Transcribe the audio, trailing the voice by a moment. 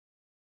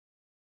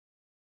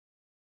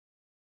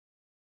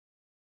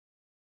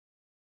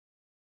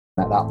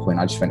at that point,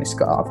 I just went,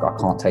 I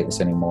can't take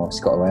this anymore. It's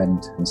got to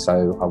end. And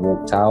so I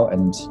walked out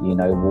and,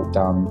 walked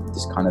down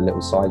this kind of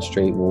little side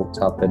street, walked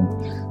up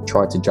and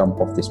tried to jump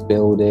off this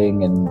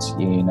building and,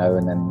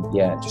 and then,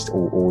 just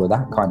all of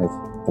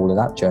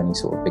that journey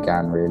sort of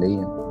began really.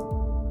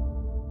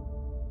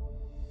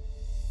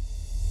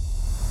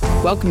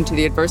 Welcome to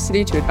the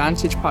Adversity to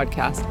Advantage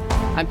podcast.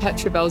 I'm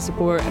Petra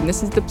Belzebor, and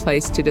this is the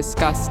place to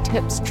discuss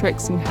tips,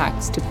 tricks, and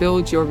hacks to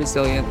build your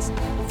resilience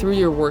through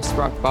your worst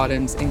rock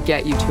bottoms and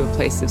get you to a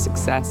place of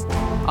success.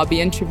 I'll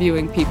be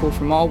interviewing people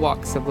from all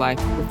walks of life,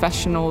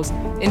 professionals,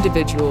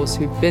 individuals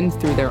who've been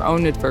through their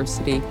own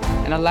adversity,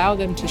 and allow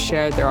them to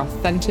share their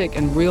authentic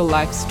and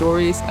real-life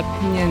stories,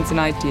 opinions, and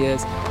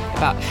ideas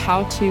about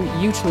how to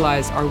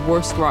utilize our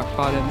worst rock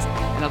bottoms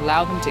and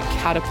allow them to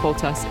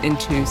catapult us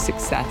into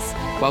success.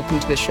 Welcome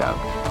to the show.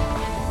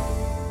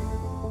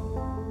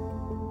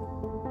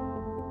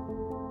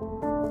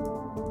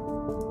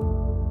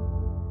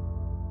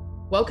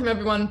 Welcome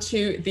everyone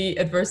to the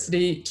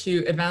Adversity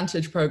to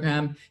Advantage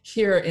program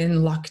here in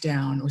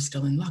lockdown. We're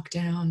still in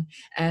lockdown,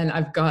 and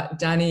I've got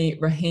Danny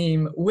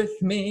Rahim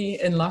with me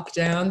in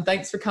lockdown.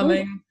 Thanks for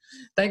coming. Ooh.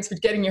 Thanks for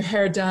getting your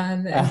hair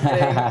done and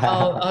getting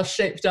all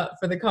shaped up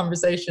for the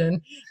conversation.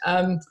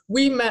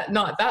 We met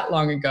not that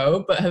long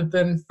ago, but have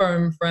been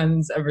firm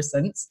friends ever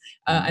since.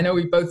 I know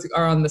we both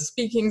are on the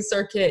speaking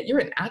circuit. You're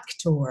an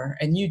actor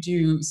and you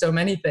do so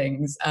many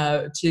things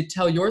to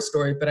tell your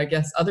story, but I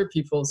guess other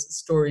people's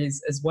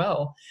stories as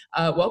well.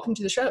 Welcome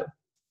to the show.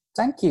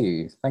 Thank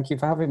you. Thank you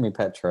for having me,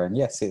 Petra. And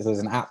yes, it was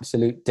an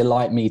absolute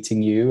delight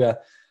meeting you. I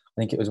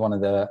think it was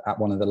at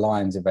one of the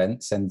Lions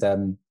events,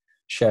 and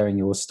sharing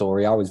your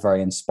story. I was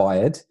very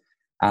inspired.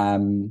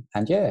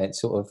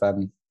 It's sort of,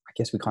 I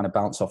guess we kind of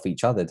bounce off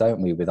each other,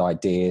 don't we, with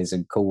ideas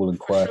and cool and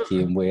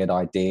quirky and weird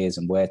ideas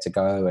and where to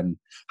go and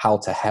how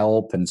to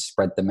help and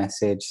spread the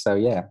message. So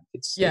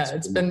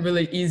it's been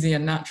really easy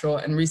and natural.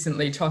 And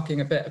recently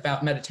talking a bit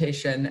about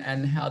meditation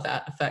and how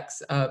that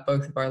affects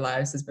both of our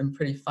lives has been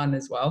pretty fun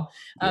as well.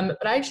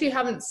 But I actually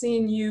haven't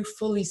seen you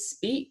fully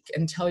speak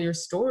and tell your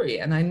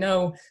story. And I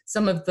know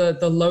some of the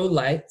low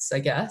lights, I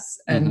guess.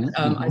 And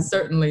I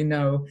certainly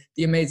know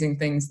the amazing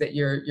things that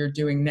you're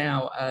doing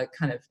now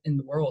kind of in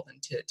the world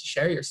and to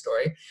share your story.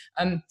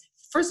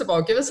 First of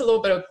all, give us a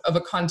little bit of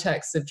a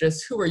context of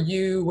just who are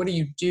you? What do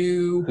you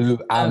do? Who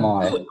am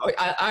I?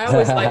 I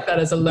always like that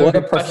as a loaded What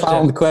a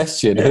profound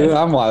question. Yeah. Who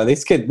am I?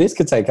 This could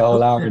take a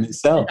whole hour in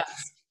itself.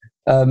 Yes.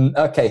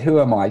 Okay, who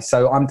am I?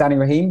 So I'm Danny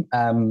Rahim.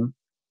 I'm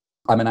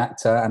an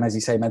actor and, as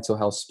you say, mental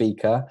health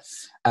speaker.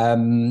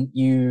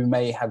 You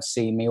may have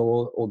seen me,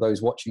 or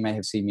those watching may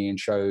have seen me in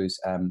shows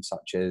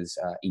such as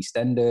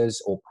EastEnders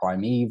or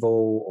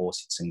Primeval or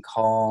Citizen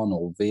Khan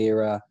or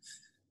Vera,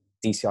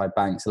 DCI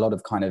Banks, a lot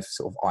of kind of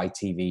sort of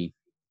ITV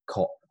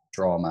cop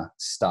drama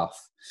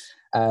stuff.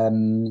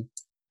 And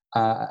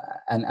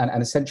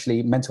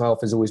essentially mental health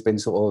has always been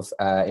sort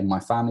of in my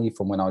family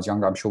from when I was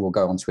younger. I'm sure we'll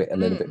go on to it a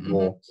little bit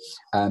more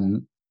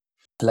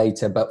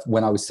later. But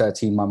when I was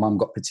 13, my mum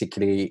got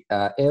particularly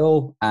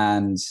ill,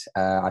 and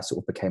I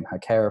sort of became her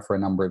carer for a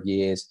number of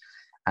years.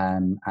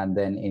 And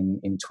then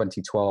in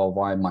 2012,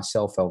 I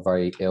myself fell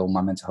very ill.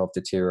 My mental health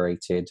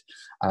deteriorated,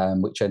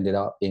 which ended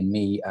up in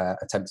me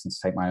attempting to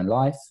take my own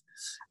life.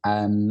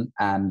 And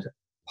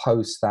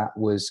post that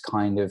was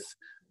kind of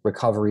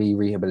recovery,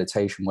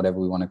 rehabilitation, whatever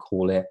we want to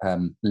call it,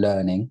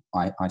 learning,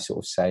 I sort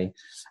of say.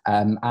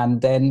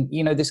 And then,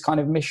 this kind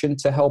of mission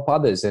to help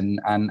others and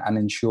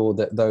ensure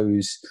that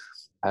those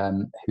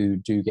who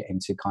do get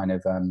into kind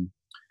of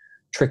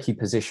tricky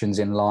positions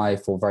in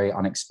life or very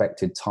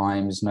unexpected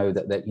times know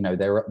that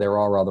there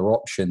are other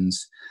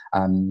options,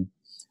 and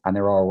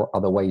there are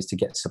other ways to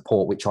get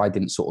support, which I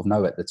didn't sort of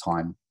know at the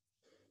time.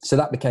 So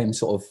that became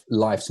sort of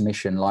life's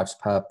mission, life's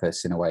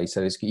purpose in a way.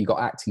 So you got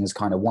acting as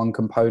kind of one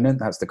component,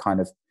 that's the kind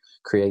of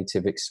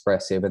creative,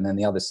 expressive, and then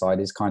the other side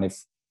is kind of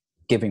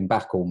giving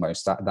back,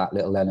 almost that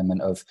little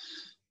element of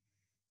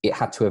it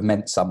had to have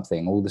meant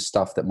something. All the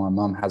stuff that my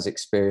mum has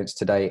experienced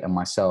today and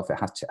myself, it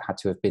had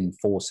to have been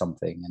for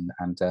something.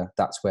 And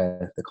that's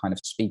where the kind of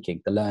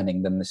speaking, the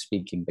learning, then the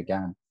speaking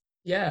began.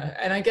 Yeah.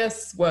 And I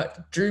guess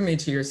what drew me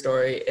to your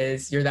story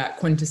is you're that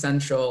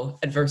quintessential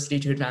adversity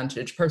to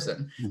advantage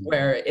person,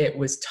 where it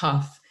was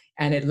tough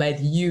and it led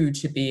you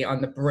to be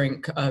on the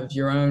brink of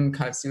your own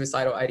kind of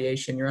suicidal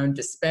ideation, your own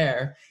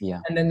despair.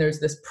 Yeah. And then there's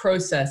this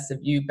process of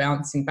you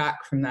bouncing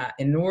back from that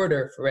in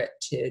order for it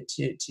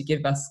to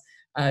give us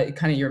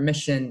kind of your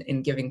mission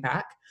in giving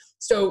back.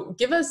 So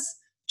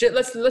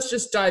let's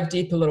just dive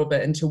deep a little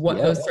bit into what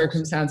those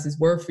circumstances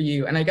were for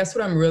you. And I guess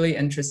what I'm really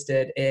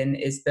interested in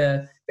is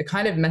the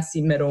kind of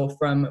messy middle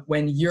from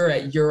when you're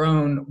at your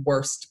own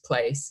worst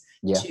place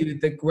to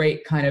the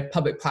great kind of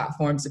public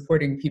platform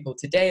supporting people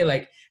today.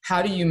 Like,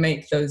 how do you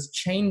make those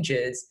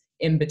changes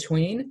in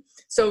between?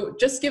 So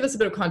just give us a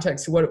bit of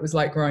context to what it was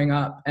like growing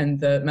up and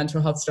the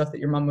mental health stuff that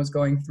your mom was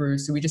going through,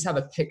 so we just have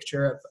a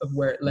picture of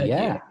where it led you.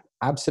 Yeah,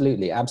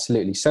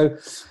 absolutely. So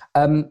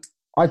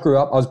I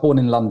was born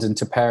in London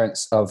to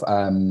parents of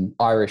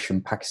Irish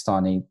and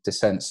Pakistani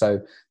descent.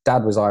 So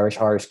dad was Irish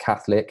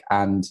Catholic,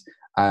 and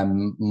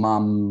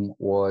Mum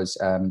was,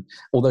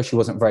 although she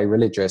wasn't very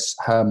religious,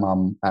 her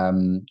mum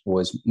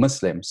was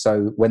Muslim.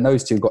 So when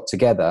those two got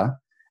together,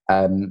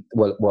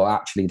 well,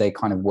 actually, they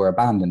kind of were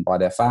abandoned by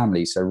their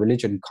family. So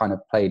religion kind of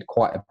played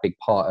quite a big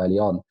part early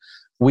on.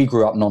 We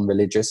grew up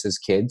non-religious as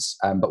kids,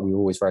 but we were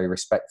always very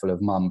respectful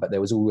of mum. But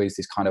there was always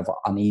this kind of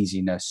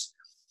uneasiness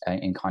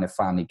in kind of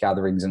family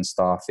gatherings and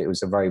stuff. It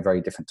was a very,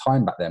 very different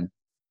time back then.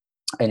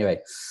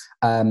 Anyway,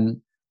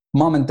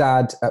 mum and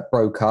dad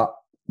broke up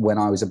when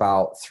I was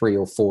about 3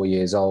 or 4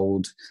 years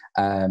old.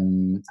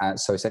 And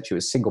so essentially it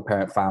was a single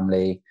parent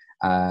family.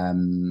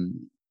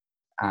 And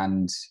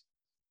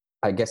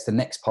I guess the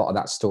next part of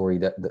that story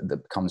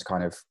that becomes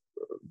kind of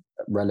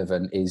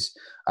relevant is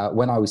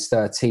when I was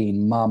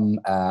 13, mum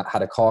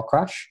had a car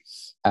crash.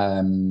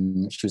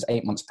 She was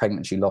 8 months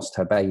pregnant. She lost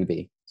her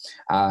baby.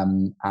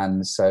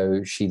 And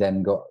so she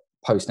then got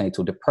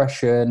postnatal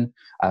depression.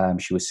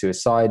 She was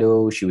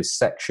suicidal. She was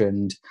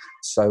sectioned.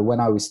 So when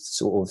I was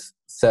sort of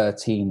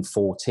 13,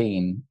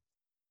 14,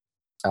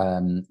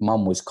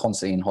 mum was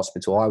constantly in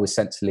hospital. I was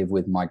sent to live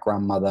with my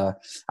grandmother,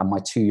 and my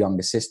 2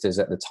 younger sisters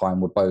at the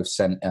time were both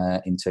sent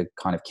into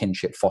kind of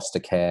kinship foster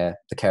care,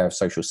 the care of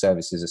social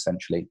services,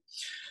 essentially.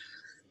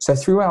 So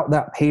throughout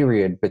that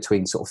period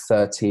between sort of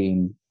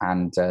 13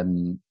 and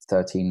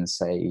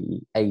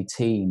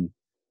 18,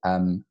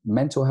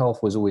 mental health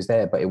was always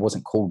there, but it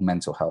wasn't called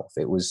mental health.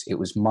 It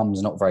was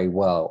mum's not very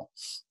well.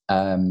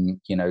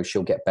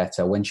 She'll get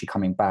better. When she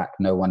coming back,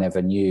 no one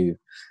ever knew.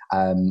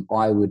 I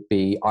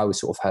was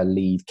sort of her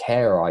lead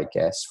carer, I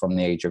guess, from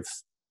the age of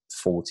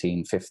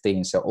 14,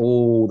 15. So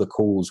all the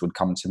calls would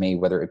come to me,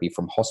 whether it be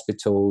from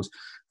hospitals,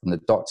 from the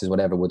doctors,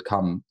 whatever, would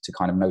come to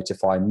kind of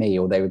notify me,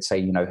 or they would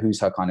say,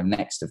 who's her kind of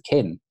next of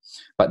kin.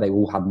 But they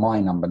all had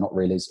my number, not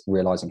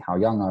realizing how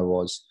young I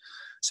was.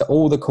 So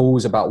all the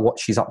calls about what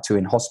she's up to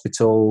in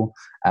hospital,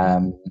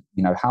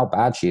 how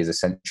bad she is,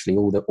 essentially,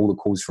 all the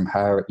calls from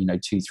her at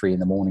 2, 3 in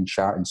the morning,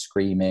 shouting,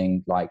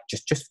 screaming, like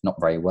just not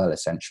very well,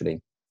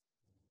 essentially.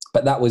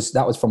 But that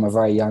was from a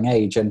very young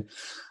age, and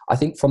I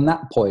think from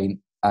that point,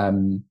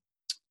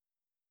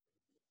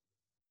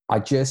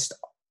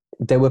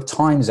 there were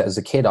times that as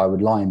a kid I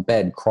would lie in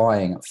bed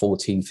crying at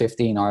 14,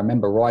 15. I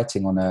remember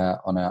writing on a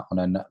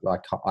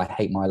like, I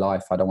hate my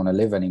life, I don't want to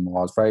live anymore.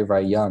 I was very,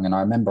 very young, and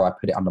I remember I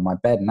put it under my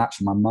bed, and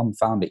actually my mum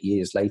found it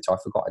years later. I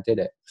forgot I did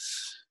it.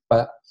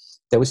 But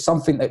there was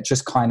something that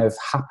just kind of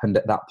happened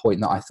at that point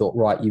that I thought,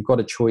 right, you've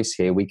got a choice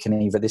here.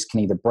 This can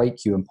either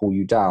break you and pull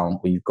you down,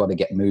 or you've got to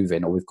get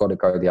moving, or we've got to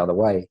go the other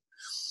way.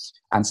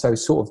 And so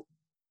sort of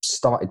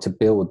started to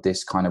build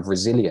this kind of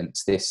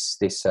resilience, this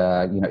it's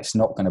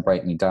not going to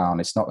break me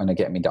down, it's not going to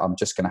get me down, I'm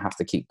just going to have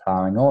to keep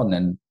plowing on.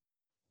 And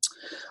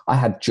I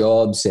had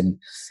jobs and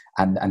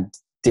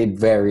did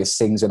various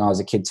things when I was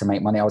a kid to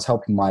make money. I was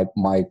helping my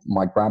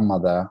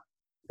grandmother,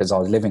 because I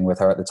was living with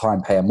her at the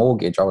time, pay a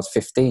mortgage. I was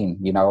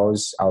 15, I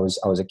was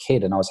a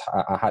kid, and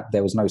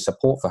there was no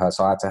support for her,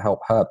 so I had to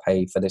help her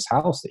pay for this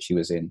house that she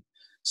was in.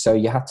 So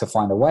you had to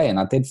find a way, and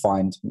I did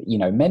find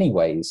many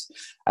ways,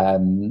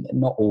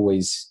 not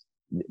always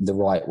the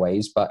right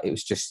ways, but it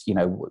was just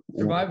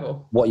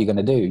survival. What you're going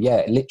to do,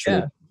 literally.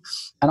 Yeah.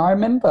 And I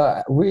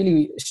remember,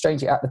 really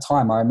strangely at the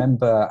time, I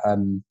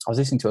was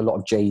listening to a lot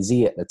of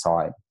Jay-Z at the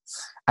time,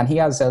 and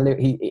I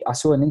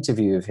saw an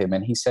interview of him,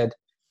 and he said,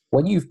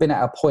 when you've been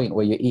at a point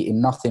where you're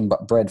eating nothing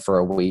but bread for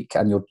a week,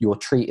 and your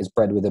treat is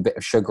bread with a bit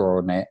of sugar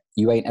on it,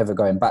 you ain't ever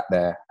going back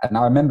there. And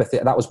I remember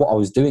that was what I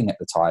was doing at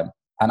the time,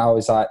 and I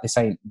was like,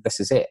 this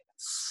is it.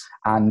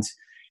 And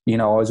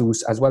I was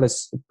also, as well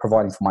as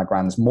providing for my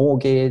grand's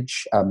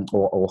mortgage,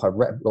 or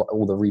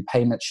all the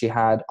repayments she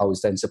had, I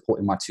was then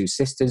supporting my 2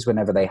 sisters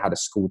whenever they had a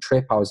school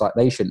trip. I was like,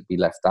 they shouldn't be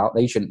left out.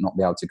 They shouldn't not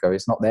be able to go.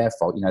 It's not their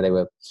fault. They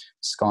were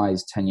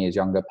Sky's 10 years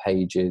younger,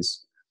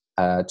 Paige's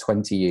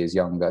 20 years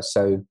younger.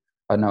 So,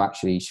 no,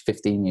 actually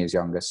 15 years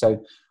younger.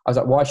 So I was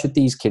like, why should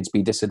these kids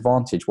be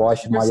disadvantaged? Why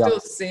should You're still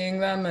seeing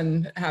them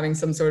and having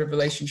some sort of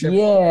relationship?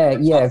 Yeah.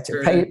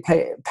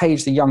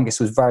 Paige, the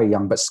youngest, was very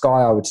young, but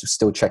Sky, I would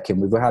still check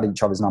in. We had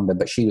each other's number,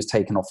 but she was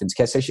taken off into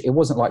care. So it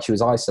wasn't like she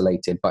was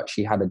isolated, but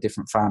she had a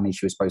different family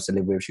she was supposed to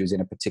live with. She was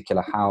in a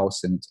particular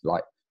house, and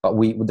but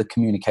the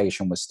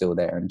communication was still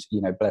there. And,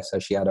 bless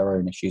her, she had her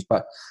own issues,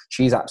 but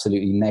she's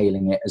absolutely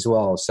nailing it as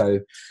well. So,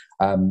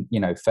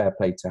 fair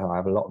play to her. I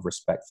have a lot of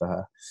respect for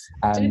her.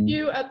 Did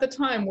you, at the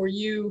time, were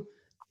you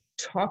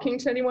talking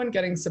to anyone,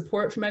 getting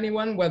support from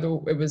anyone, whether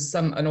it was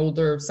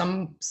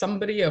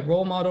somebody, a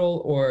role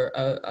model, or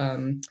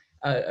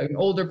an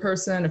older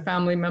person, a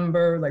family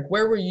member? Like,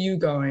 where were you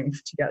going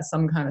to get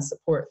some kind of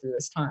support through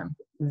this time?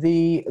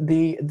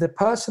 The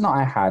person that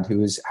I had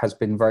who has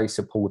been very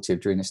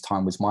supportive during this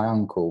time was my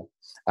uncle.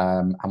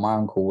 And my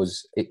uncle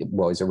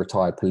he's a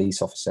retired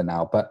police officer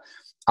now, but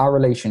our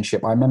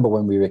relationship, I remember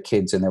when we were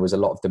kids and there was a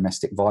lot of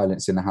domestic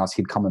violence in the house,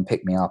 he'd come and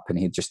pick me up and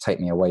he'd just take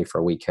me away for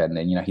a weekend.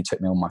 And, he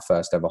took me on my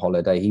first ever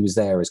holiday. He was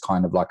there as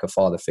kind of like a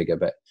father figure,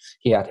 but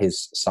he had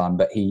his son,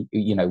 but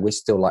we're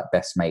still like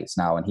best mates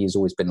now. And he's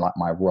always been like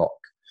my rock.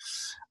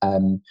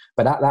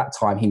 But at that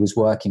time, he was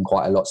working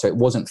quite a lot. So it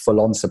wasn't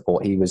full on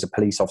support. He was a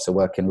police officer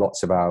working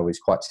lots of hours,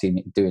 quite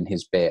senior, doing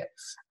his bit.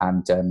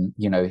 And,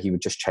 he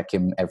would just check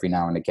in every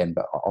now and again.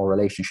 But our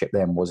relationship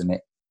then wasn't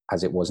it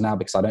as it was now,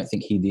 because I don't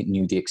think he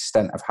knew the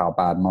extent of how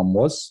bad mum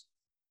was.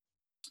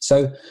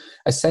 So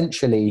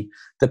essentially,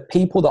 the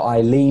people that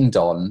I leaned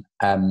on,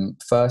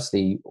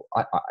 firstly,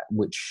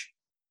 which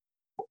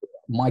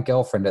my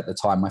girlfriend at the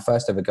time, my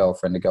first ever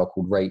girlfriend, a girl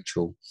called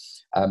Rachel,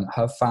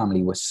 her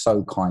family was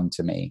so kind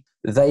to me.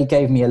 They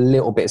gave me a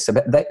little bit.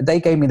 They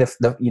gave me the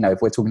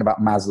if we're talking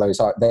about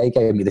Maslow's, they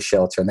gave me the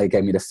shelter and they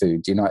gave me the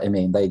food. Do you know what I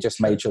mean? They just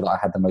made sure that I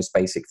had the most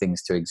basic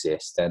things to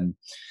exist. And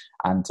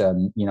I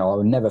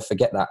will never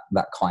forget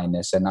that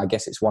kindness. And I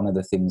guess it's one of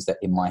the things that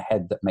in my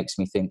head that makes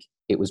me think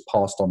it was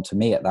passed on to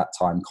me at that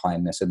time,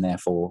 kindness, and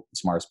therefore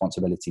it's my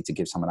responsibility to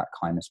give some of that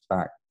kindness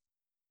back.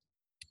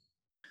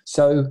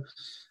 So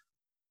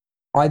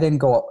I then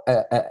got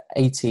at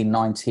 18,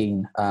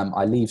 19,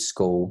 I leave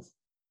school.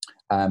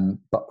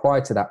 But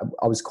prior to that,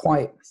 I was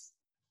quite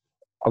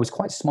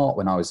smart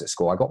when I was at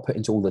school. I got put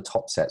into all the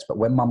top sets, but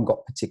when mum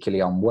got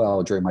particularly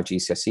unwell during my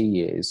GCSE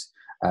years,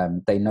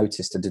 they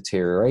noticed a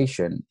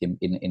deterioration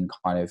in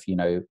kind of,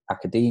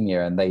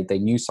 academia, and they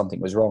knew something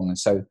was wrong. And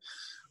so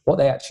what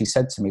they actually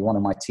said to me, one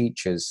of my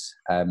teachers,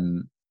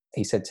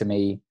 he said to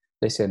me,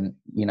 listen,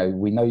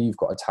 we know you've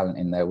got a talent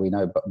in there. We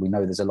know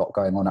there's a lot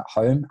going on at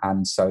home.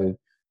 And so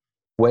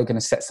we're going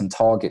to set some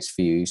targets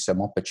for you, some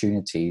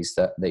opportunities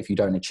that if you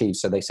don't achieve.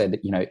 So they said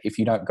that, if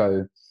you don't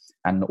go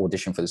and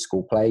audition for the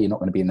school play, you're not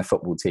going to be in the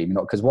football team.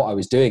 Because what I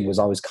was doing was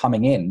I was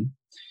coming in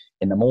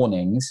the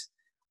mornings.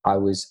 I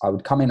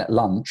would come in at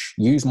lunch,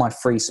 use my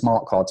free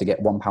smart card to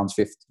get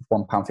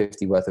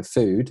 £1.50 worth of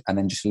food, and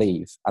then just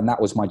leave. And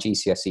that was my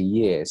GCSE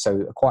year.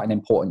 So quite an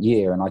important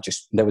year. And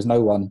there was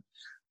no one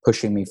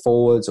pushing me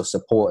forwards or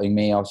supporting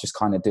me. I was just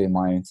kind of doing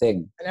my own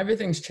thing. And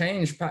everything's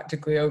changed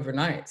practically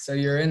overnight. So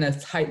you're in a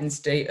heightened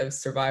state of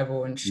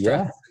survival and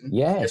stress.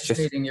 Yeah. Just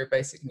meeting your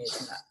basic needs.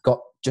 And that.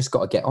 Just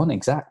got to get on,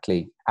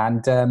 exactly.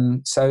 And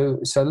so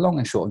long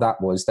and short of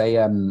that was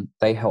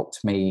they helped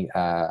me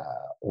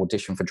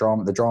audition for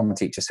drama. The drama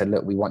teacher said,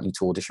 look, we want you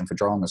to audition for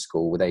drama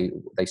school. They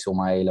saw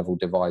my A-level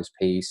devised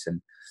piece,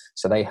 and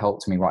so they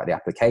helped me write the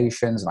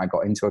applications, and I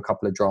got into a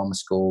couple of drama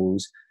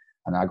schools,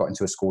 and I got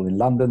into a school in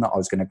London that I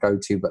was going to go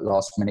to, but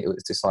last minute it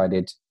was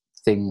decided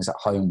things at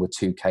home were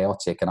too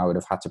chaotic and I would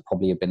have had to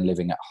probably have been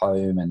living at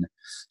home. And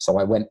so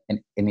I went,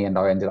 in the end,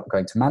 I ended up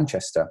going to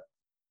Manchester.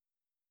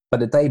 But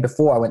the day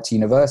before I went to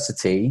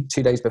university,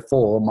 2 days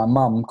before, my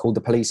mum called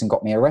the police and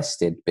got me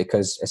arrested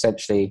because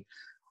essentially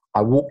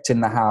I walked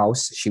in the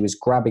house. She was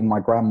grabbing my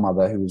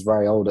grandmother, who was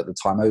very old at the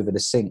time, over the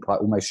sink,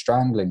 like almost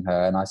strangling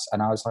her. And I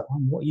was like,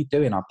 Mum, what are you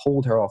doing? I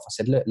pulled her off. I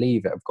said, look,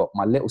 leave it. I've got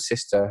my little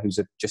sister who's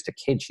just a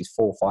kid. She's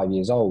 4 or 5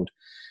 years old.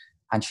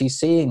 And she's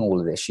seeing all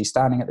of this. She's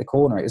standing at the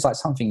corner. It was like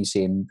something you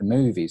see in the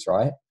movies,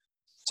 right?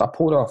 So I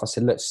pulled her off. I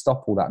said, look,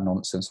 stop all that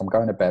nonsense. I'm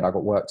going to bed. I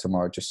got work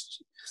tomorrow.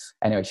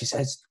 Anyway, she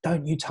says,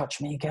 don't you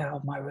touch me. Get out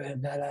of my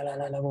room.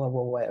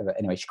 Whatever.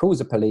 Anyway, she calls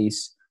the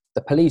police.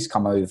 The police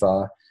come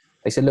over.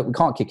 They said, look, we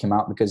can't kick him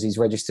out because he's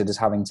registered as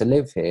having to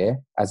live here,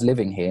 as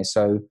living here.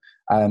 So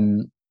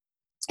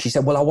she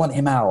said, well, I want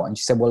him out. And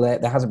she said, well,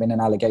 there hasn't been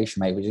an allegation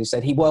made. She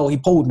said, he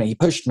pulled me. He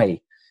pushed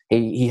me.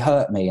 He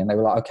hurt me. And they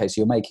were like, okay, so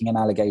you're making an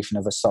allegation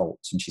of assault.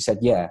 And she said,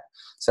 yeah.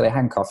 So they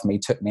handcuffed me,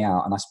 took me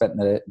out, and I spent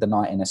the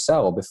night in a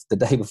cell the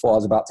day before I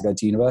was about to go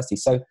to university.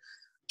 So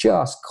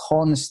just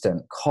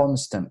constant.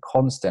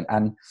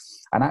 And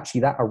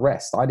actually that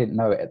arrest, I didn't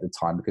know it at the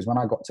time, because when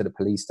I got to the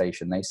police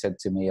station, they said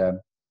to me, I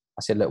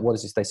said, look, what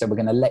is this? They said, we're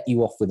going to let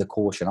you off with a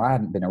caution. I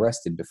hadn't been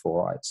arrested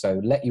before, right? So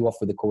let you off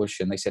with a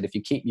caution. They said, if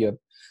you keep your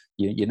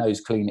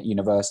nose clean at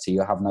university,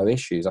 you'll have no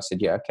issues. I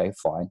said, yeah, okay,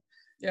 fine.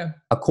 Yeah.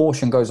 A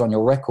caution goes on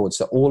your record.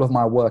 So all of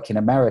my work in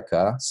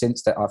America,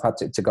 since that I've had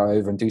to go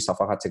over and do stuff,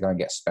 I've had to go and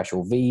get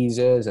special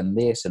visas and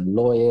this and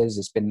lawyers.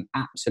 It's been an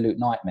absolute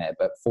nightmare.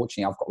 But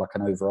fortunately, I've got like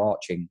an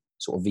overarching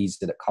sort of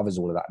visa that covers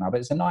all of that now. But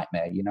it's a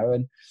nightmare,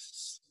 and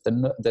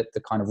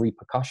the kind of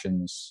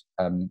repercussions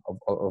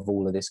of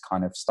all of this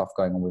kind of stuff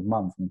going on with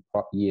mum from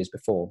years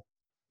before.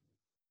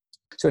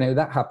 So anyway,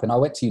 that happened. I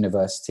went to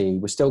university.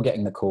 We're still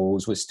getting the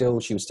calls.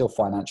 She was still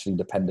financially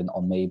dependent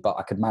on me, but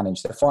I could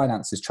manage the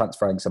finances.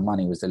 Transferring some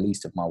money was the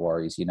least of my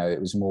worries. It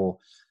was more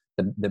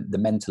the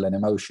mental and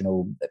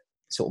emotional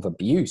sort of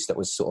abuse that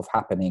was sort of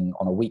happening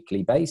on a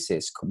weekly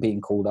basis, being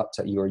called up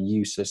to, you're a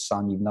useless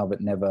son. You've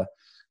never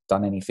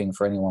done anything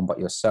for anyone but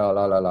yourself,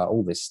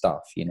 all this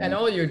stuff, And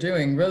all you're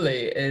doing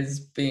really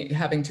is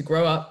having to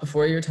grow up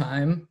before your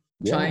time,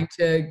 trying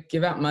to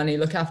give out money,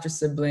 look after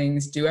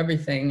siblings, do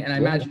everything. And I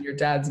imagine your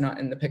dad's not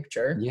in the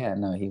picture. Yeah,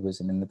 no, he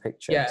wasn't in the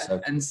picture. Yeah,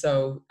 and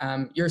so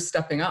you're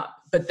stepping up,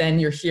 but then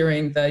you're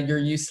hearing you're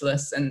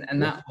useless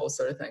and that whole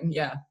sort of thing.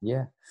 Yeah.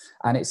 Yeah.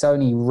 And it's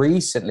only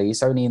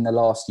in the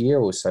last year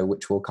or so,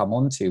 which we'll come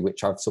on to,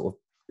 which I've sort of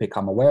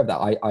become aware of that.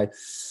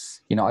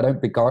 I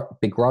don't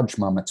begrudge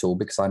mum at all,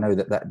 because I know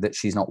that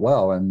she's not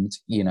well, and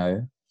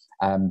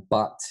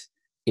but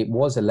it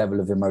was a level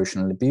of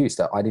emotional abuse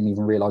that I didn't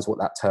even realize what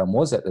that term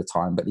was at the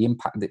time, but the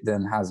impact it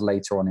then has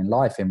later on in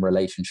life in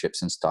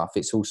relationships and stuff,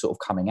 it's all sort of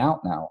coming out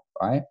now,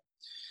 right?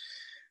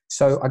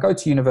 So I go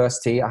to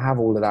university, I have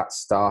all of that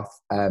stuff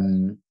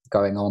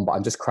going on, but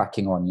I'm just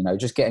cracking on, you know,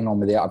 just getting on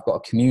with it. I've got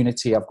a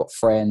community, I've got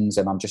friends,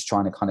 and I'm just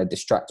trying to kind of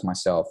distract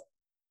myself.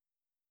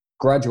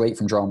 Graduate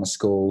from drama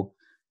school.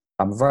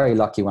 I'm very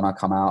lucky when I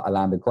come out, I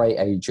land a great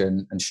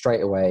agent, and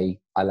straight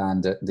away I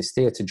land this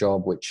theatre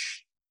job,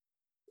 which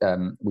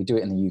we do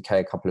it in the UK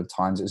a couple of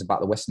times. It was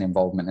about the Western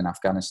involvement in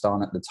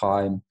Afghanistan at the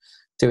time.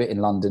 Do it in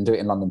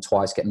London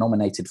twice, get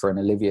nominated for an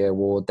Olivier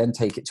Award, then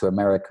take it to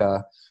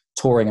America,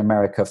 touring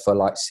America for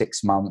like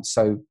 6 months.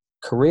 So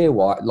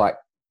career-wise, like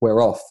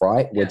we're off,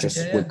 right?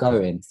 We're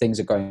going, things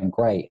are going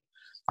great.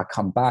 I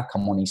come back,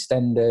 I'm on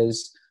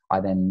EastEnders. I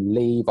then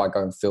leave, I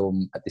go and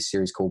film at this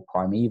series called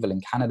Primeval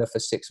in Canada for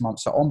 6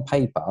 months. So on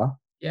paper,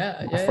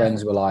 my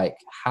friends were like,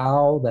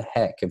 how the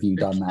heck have you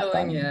done that,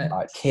 Danny?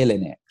 Like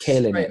killing it.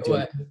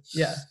 Away.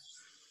 Yeah.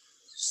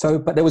 So,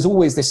 but there was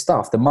always this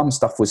stuff. The mum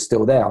stuff was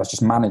still there. I was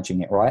just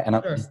managing it, right? And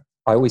I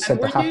always said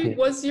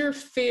was your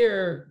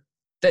fear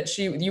that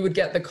you would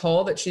get the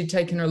call that she'd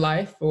taken her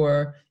life,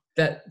 or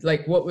that,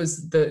 like, what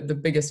was the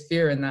biggest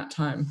fear in that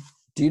time?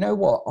 Do you know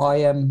what?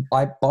 I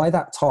by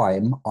that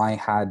time I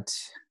had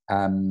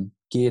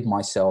geared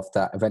myself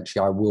that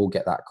eventually I will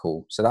get that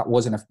call. So that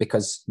wasn't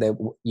because there,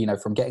 you know,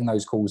 from getting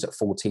those calls at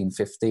 14,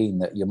 15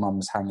 that your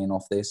mum's hanging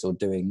off this or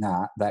doing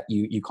that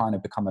you kind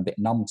of become a bit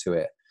numb to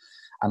it.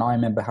 And I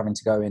remember having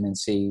to go in and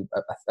see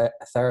a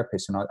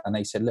therapist, and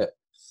they said, look,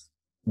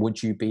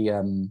 would you be,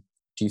 do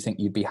you think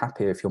you'd be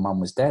happier if your mum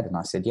was dead? And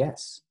I said,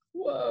 yes.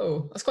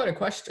 Whoa, that's quite a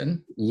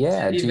question.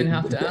 Yeah. You even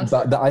have to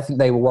answer. But I think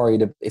they were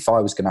worried if I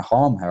was going to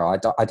harm her.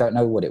 I don't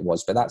know what it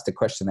was, but that's the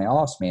question they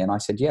asked me. And I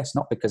said, yes,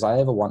 not because I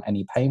ever want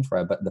any pain for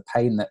her, but the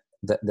pain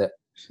that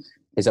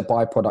is a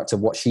byproduct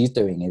of what she's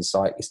doing is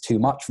like, it's too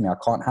much for me. I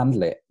can't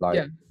handle it. Like,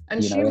 yeah.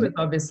 And she was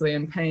obviously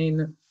in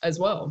pain as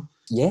well.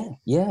 Yeah,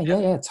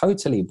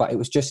 totally. But it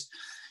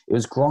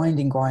was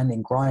grinding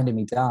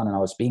me down, and I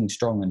was being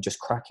strong and just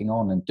cracking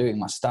on and doing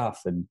my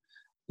stuff. And,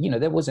 you know,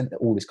 there wasn't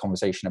all this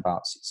conversation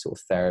about sort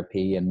of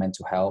therapy and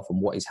mental health and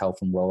what is health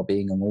and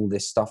well-being and all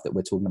this stuff that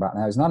we're talking about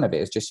now. There's none of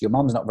it. It's just, your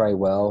mum's not very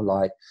well.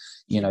 Like,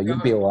 you know, you'll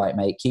be all right,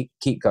 mate.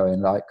 Keep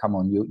going. Like, come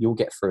on, you'll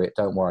get through it.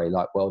 Don't worry.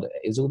 Like, well,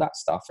 it's all that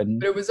stuff.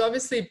 And but it was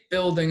obviously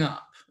building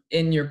up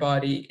in your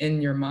body,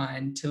 in your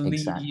mind, to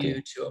lead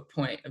you to a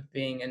point of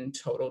being in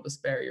total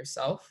despair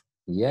yourself.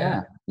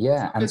 Yeah.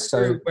 And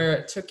so where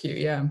it took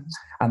you,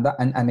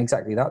 and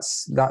exactly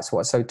that's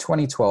what. So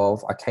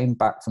 2012, I came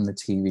back from the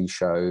TV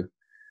show.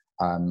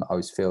 I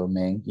was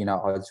filming. You know,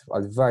 I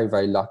was very,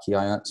 very lucky.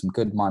 I earned some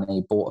good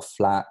money, bought a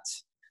flat.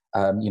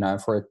 You know,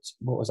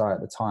 what was I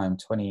at the time?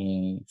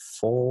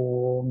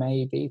 24,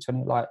 maybe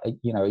 20, like,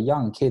 you know, a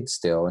young kid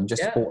still, and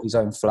just bought his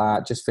own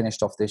flat, just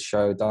finished off this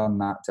show, done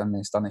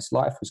this.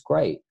 Life was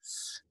great.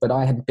 But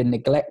I had been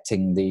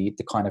neglecting the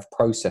kind of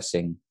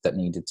processing that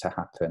needed to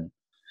happen.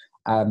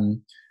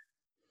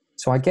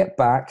 So I get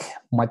back,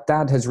 my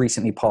dad has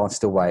recently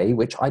passed away,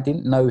 which I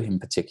didn't know him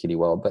particularly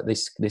well, but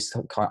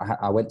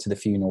I went to the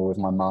funeral with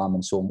my mum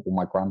and saw all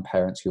my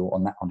grandparents who were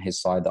on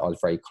his side that I was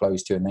very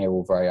close to, and they were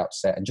all very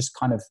upset, and just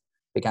kind of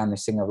began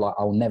this thing of like,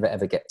 I'll never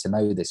ever get to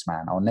know this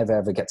man. I'll never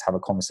ever get to have a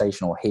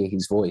conversation or hear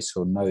his voice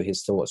or know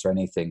his thoughts or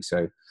anything.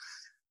 So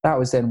that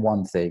was then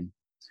one thing.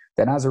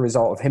 Then as a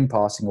result of him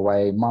passing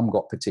away, mum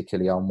got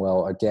particularly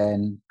unwell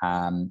again,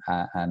 and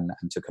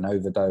took an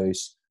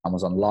overdose and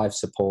was on life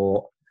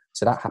support.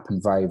 So that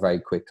happened very,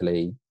 very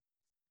quickly.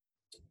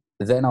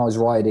 Then I was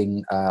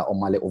riding on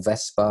my little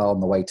Vespa on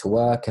the way to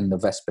work, and the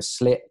Vespa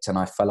slipped and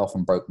I fell off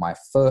and broke my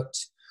foot.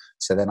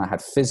 So then I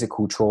had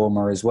physical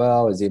trauma as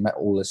well, as he met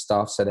all the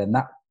stuff. So then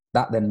that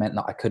then meant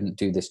that I couldn't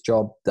do this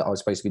job that I was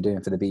supposed to be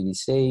doing for the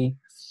BBC.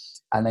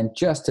 And then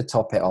just to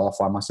top it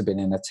off, I must have been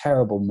in a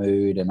terrible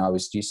mood, and I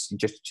was just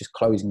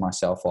closing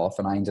myself off,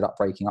 and I ended up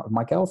breaking up with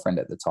my girlfriend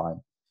at the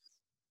time.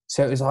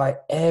 So it was like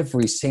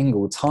every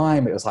single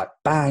time it was like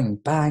bang,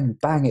 bang,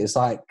 bang. It was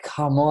like,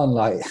 come on,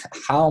 like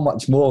how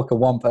much more can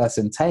one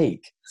person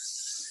take?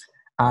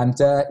 And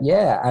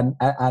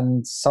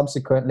and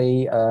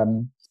subsequently,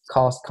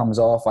 cast comes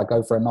off. I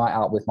go for a night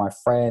out with my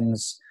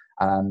friends,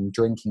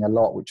 drinking a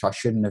lot, which I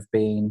shouldn't have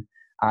been.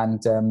 And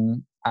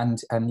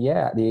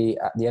at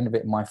the end of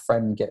it, my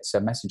friend gets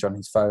a message on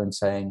his phone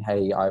saying,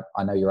 hey,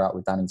 I know you're out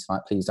with Danny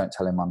tonight. Please don't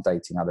tell him I'm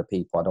dating other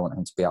people. I don't want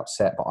him to be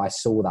upset. But I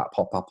saw that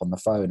pop up on the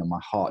phone and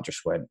my heart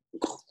just went.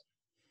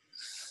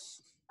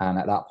 And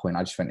at that point,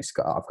 I just went,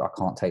 I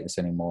can't take this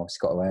anymore. It's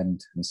got to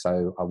end. And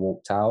so I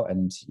walked out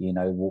and, you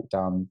know, walked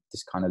down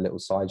this kind of little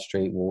side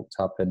street, walked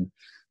up and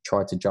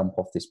tried to jump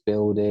off this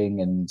building,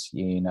 and,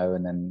 you know,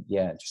 and then,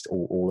 just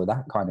all of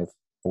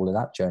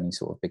that journey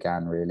sort of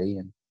began really.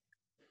 And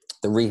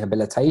the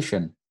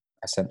rehabilitation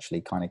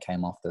essentially kind of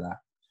came after that.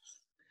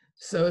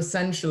 So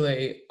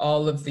essentially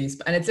all of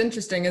these, and it's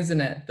interesting, isn't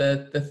it?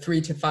 The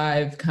 3 to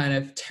 5 kind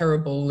of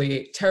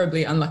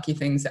terribly unlucky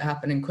things that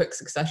happen in quick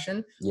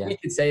succession. Yeah. We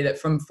could say that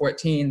from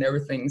 14, there were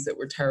things that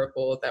were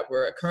terrible that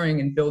were occurring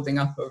and building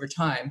up over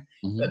time,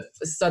 but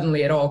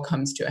suddenly it all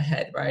comes to a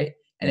head, right?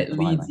 And Yeah, it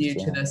leads climax, you to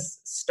yeah.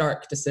 this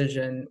stark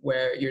decision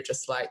where you're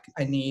just like,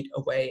 I need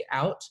a way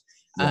out.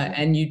 Yeah.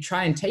 And you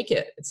try and take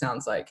it, it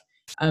sounds like.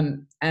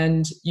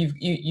 And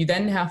you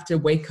then have to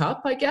wake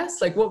up, I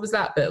guess. Like, what was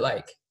that bit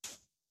like?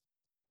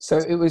 So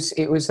it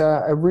was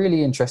a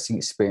really interesting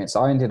experience.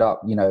 I ended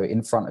up, you know,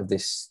 in front of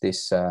this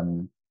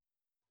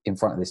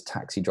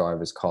taxi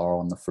driver's car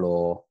on the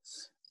floor,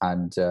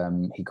 and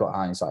he got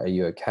out and he's like, "Are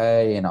you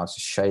okay?" And I was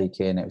just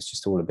shaking. It was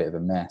just all a bit of a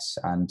mess.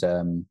 And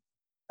then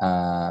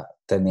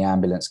the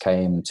ambulance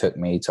came and took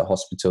me to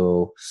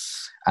hospital,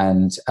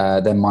 and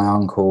then my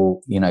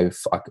uncle, you know,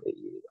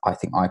 I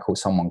think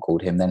someone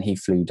called him. Then he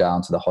flew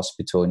down to the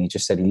hospital, and he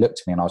just said, he looked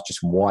at me, and I was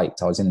just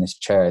wiped. I was in this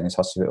chair in this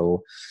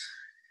hospital.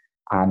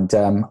 And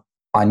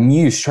I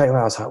knew straight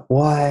away, I was like,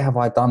 why have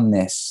I done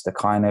this? The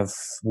kind of,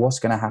 what's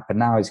going to happen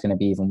now is going to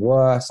be even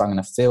worse. I'm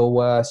going to feel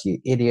worse. You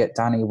idiot,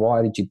 Danny.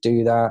 Why did you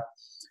do that?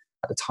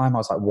 At the time, I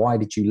was like, why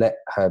did you let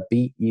her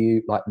beat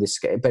you like this?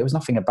 But it was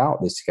nothing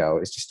about this girl.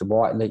 It's just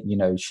you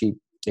know,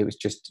 it was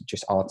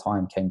just our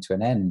time came to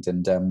an end.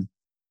 And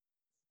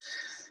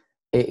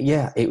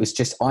it was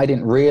just, I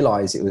didn't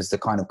realize it was the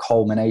kind of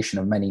culmination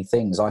of many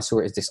things. I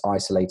saw it as this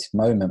isolated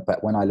moment,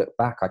 but when I look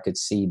back, I could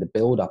see the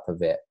buildup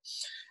of it.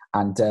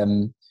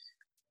 And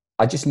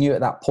I just knew at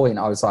that point,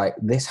 I was like,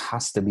 this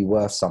has to be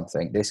worth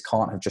something. This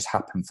can't have just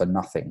happened for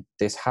nothing.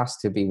 This has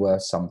to be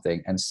worth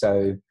something. And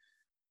so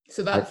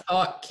that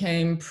thought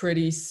came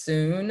pretty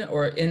soon,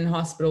 or in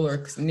hospital,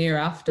 or near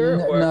after?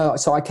 No.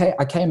 So I came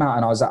out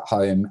and I was at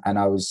home, and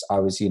I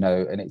was, you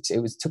know, and it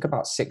took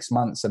about 6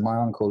 months. And my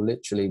uncle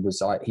literally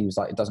was like,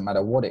 it doesn't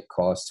matter what it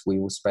costs. We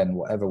will spend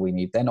whatever we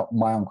need.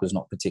 My uncle's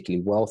not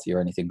particularly wealthy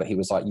or anything, but he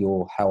was like,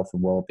 your health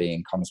and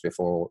well-being comes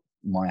before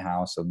my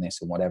house and this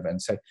and whatever.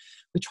 And so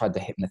we tried the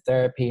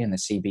hypnotherapy and the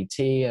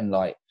CBT and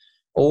like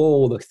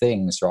all the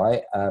things,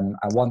 right? And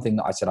one thing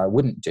that I said I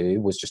wouldn't do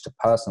was just a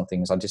personal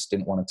thing. I just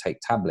didn't want to take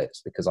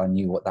tablets because I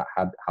knew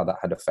how that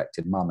had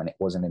affected mum, and it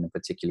wasn't in a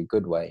particularly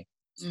good way.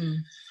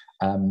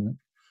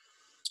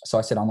 So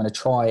I said, I'm going to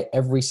try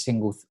every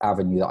single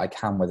avenue that I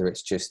can, whether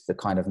it's just the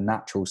kind of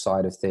natural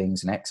side of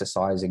things and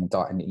exercising and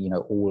diet and, you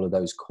know, all of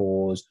those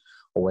cores,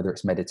 or whether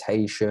it's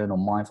meditation or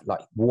mindful,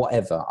 like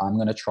whatever. I'm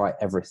going to try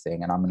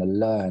everything, and I'm going to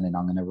learn, and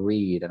I'm going to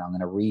read, and I'm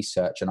going to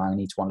research, and I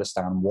need to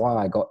understand why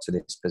I got to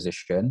this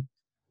position.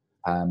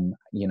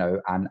 You know,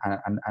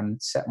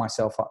 and set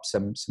myself up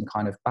some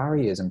kind of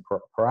barriers and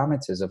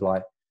parameters of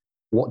like,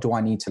 what do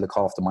I need to look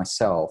after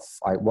myself?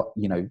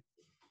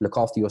 Look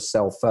after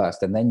yourself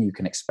first, and then you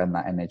can expend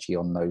that energy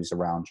on those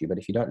around you. But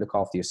if you don't look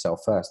after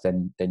yourself first,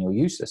 then you're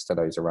useless to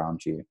those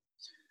around you.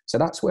 So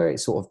that's where it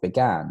sort of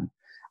began.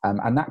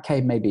 And that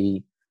came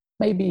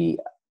maybe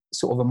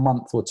sort of a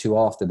month or two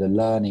after the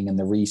learning and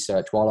the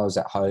research, while I was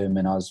at home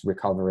and I was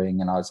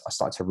recovering, and I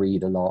started to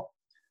read a lot.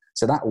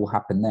 So that all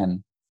happened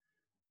then.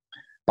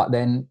 But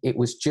then it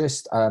was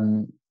just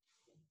an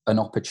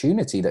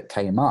opportunity that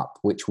came up,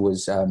 which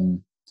was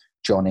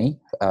Johnny,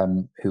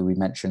 who we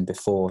mentioned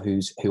before,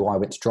 who I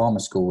went to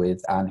drama school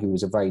with, and who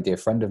was a very dear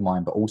friend of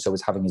mine, but also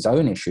was having his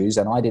own issues.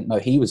 And I didn't know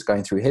he was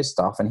going through his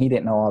stuff, and he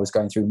didn't know I was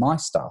going through my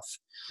stuff,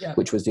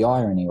 which was the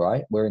irony,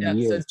 right? We're in the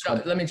year.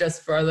 So let me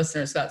just, for our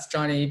listeners, that's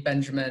Johnny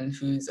Benjamin,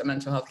 who's a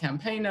mental health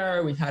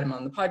campaigner. We've had him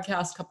on the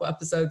podcast a couple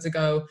episodes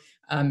ago,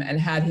 and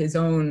had his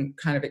own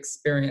kind of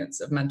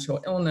experience of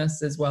mental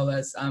illness as well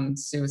as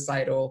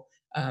suicidal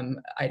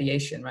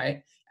ideation,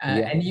 right?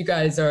 And you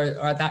guys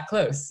are that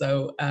close.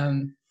 So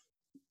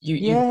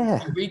you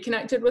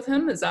reconnected with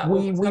him? Is that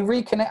we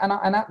reconnect?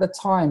 And at the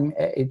time,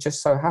 it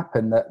just so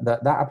happened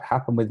that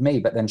happened with me.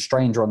 But then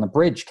Stranger on the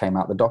Bridge came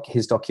out,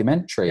 his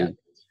documentary,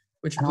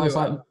 which blew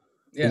up.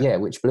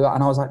 Which blew up.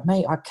 And I was like,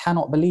 mate, I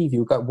cannot believe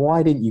you.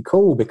 Why didn't you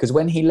call? Because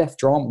when he left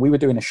drama, we were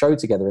doing a show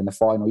together in the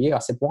final year. I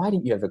said, why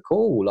didn't you ever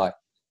call? Like,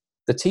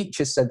 the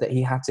teacher said that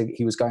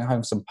he was going home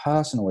with some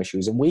personal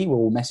issues, and we were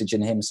all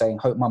messaging him saying,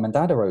 hope mum and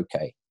dad are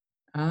okay.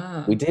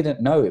 We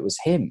didn't know it was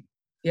him.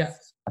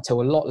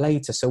 Until a lot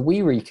later. So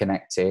we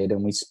reconnected,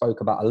 and we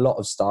spoke about a lot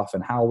of stuff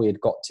and how we had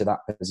got to that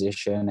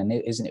position. And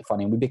isn't it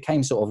funny? And we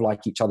became sort of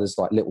like each other's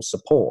like little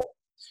support.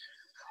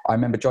 I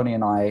remember Johnny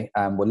and I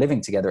were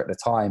living together at the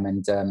time,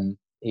 and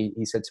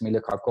he said to me,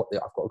 look, I've got to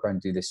go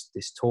and do this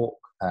talk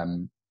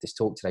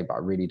today, but I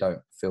really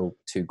don't feel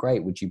too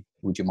great. Would you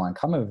mind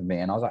coming with me?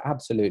 And I was like,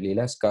 absolutely,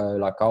 let's go.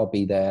 Like, I'll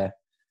be there.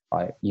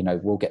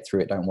 We'll get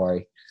through it. Don't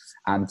worry.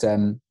 And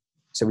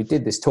so we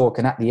did this talk,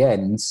 and at the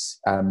end,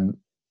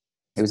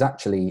 it was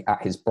actually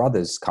at his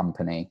brother's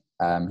company.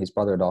 His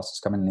brother had asked us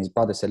to come in, and his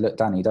brother said, look,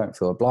 Danny, don't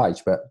feel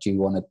obliged, but do you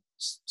want to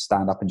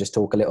stand up and just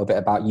talk a little bit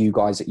about you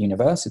guys at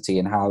university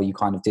and how you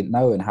kind of didn't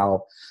know, and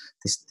how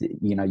this,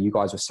 you know, you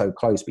guys were so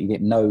close, but you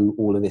didn't know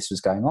all of this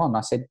was going on? And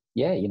I said,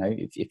 yeah, you know,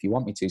 if you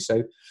want me to.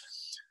 So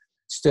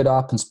stood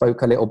up and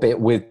spoke a little bit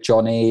with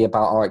Johnny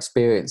about our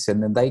experience.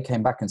 And then they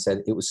came back and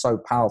said it was so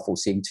powerful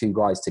seeing two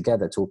guys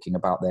together talking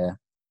about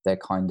their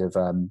kind of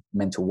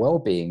mental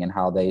well-being, and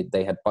how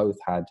they had both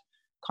had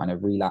kind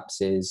of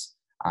relapses,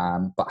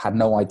 but had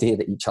no idea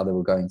that each other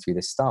were going through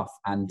this stuff.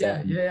 And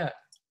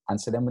and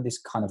so then when this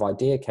kind of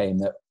idea came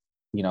that,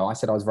 you know, I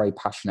said I was very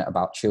passionate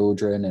about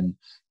children and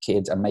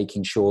kids and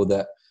making sure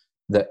that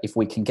if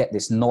we can get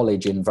this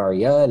knowledge in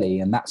very early,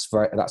 and that's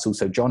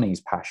also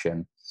Johnny's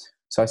passion.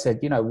 So I said,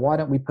 you know, why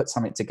don't we put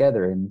something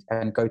together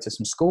and go to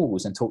some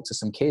schools and talk to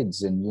some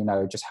kids and, you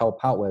know, just help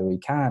out where we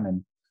can.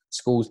 And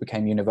schools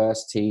became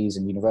universities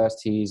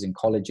and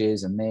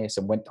colleges and this.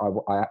 And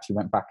I actually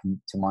went back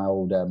to my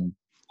old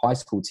high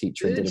school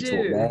teacher and did a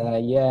talk there.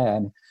 Yeah.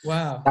 And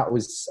wow, that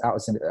was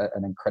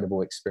an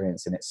incredible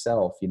experience in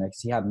itself, you know,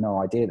 because he had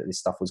no idea that this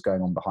stuff was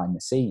going on behind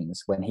the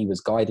scenes when he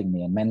was guiding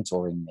me and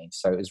mentoring me.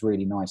 So it was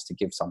really nice to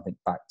give something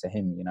back to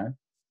him, you know.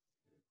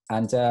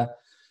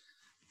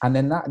 And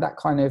then that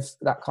kind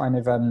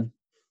of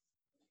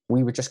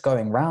we were just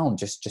going around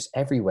just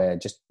everywhere,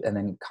 and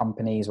then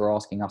companies were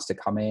asking us to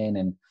come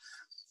in,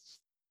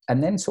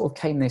 and then sort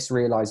of came this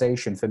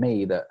realization for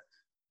me that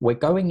we're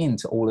going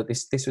into all of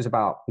this. This was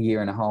about a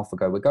year and a half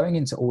ago. We're going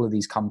into all of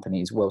these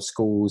companies, well,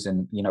 schools,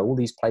 and, you know, all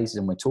these places,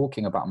 and we're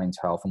talking about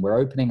mental health, and we're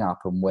opening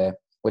up, and we're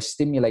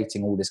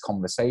stimulating all this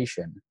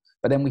conversation.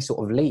 But then we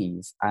sort of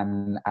leave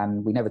and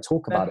we never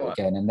talk about it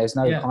again. And there's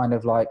no kind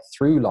of like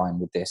through line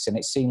with this. And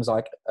it seems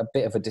like a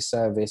bit of a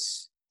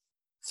disservice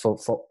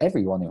for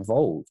everyone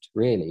involved,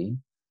 really.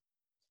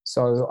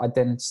 So I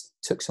then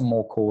took some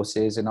more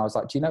courses, and I was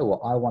like, do you know what?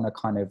 I want to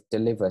kind of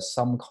deliver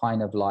some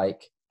kind of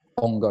like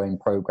ongoing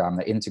program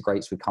that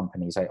integrates with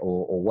companies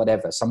or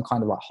whatever, some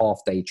kind of like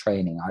half-day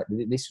training.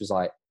 This was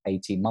like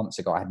 18 months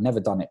ago. I had never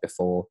done it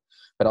before,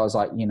 but I was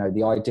like, you know,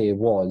 the idea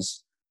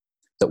was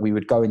that we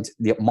would go into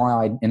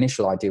my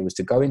initial idea was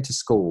to go into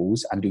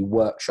schools and do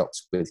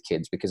workshops with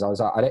kids, because I was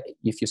like,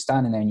 if you're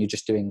standing there and you're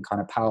just doing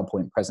kind of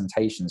PowerPoint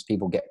presentations,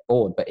 people get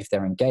bored. But if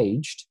they're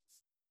engaged,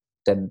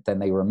 then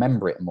they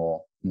remember it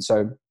more. And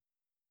so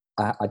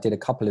I did a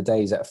couple of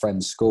days at a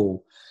friend's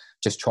school,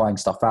 just trying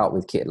stuff out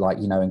with kids, like,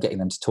 you know, and getting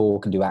them to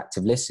talk and do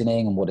active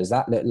listening and what does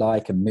that look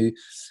like, and move.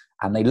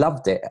 And they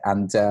loved it.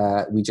 And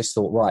we just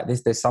thought, right,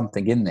 there's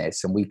something in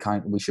this, and we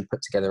should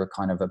put together a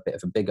kind of a bit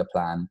of a bigger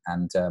plan,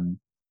 and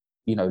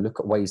you know, look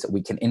at ways that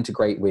we can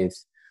integrate with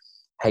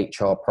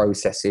HR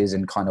processes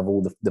and kind of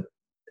all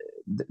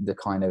the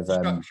kind of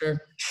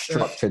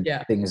structured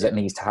things that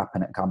needs to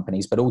happen at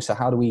companies, but also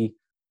how do we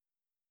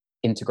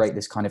integrate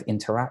this kind of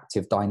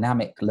interactive,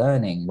 dynamic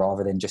learning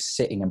rather than just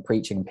sitting and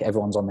preaching.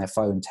 Everyone's on their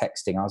phone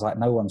texting. I was like,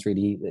 no one's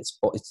really. It's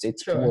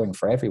boring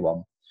for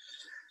everyone.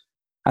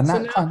 And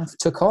that kind of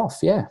took off,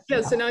 yeah.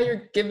 So now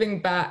you're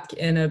giving back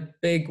in a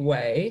big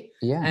way.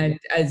 Yeah. And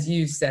as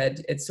you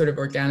said, it's sort of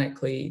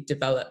organically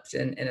developed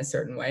in a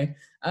certain way.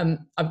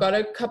 I've got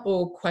a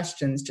couple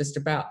questions just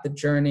about the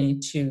journey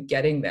to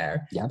getting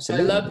there. Yeah,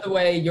 absolutely. So I love the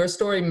way your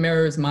story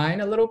mirrors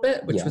mine a little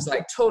bit, which was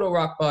like total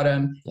rock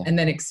bottom, and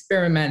then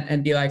experiment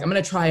and be like, I'm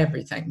going to try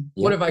everything.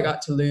 What have I got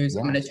to lose?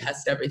 I'm going to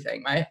test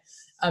everything, right?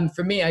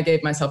 For me, I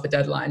gave myself a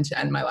deadline to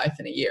end my life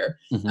in a year.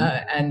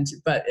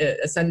 But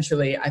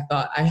essentially, I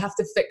thought I have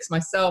to fix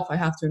myself. I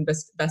have to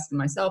invest in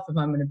myself if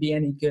I'm going to be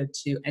any good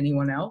to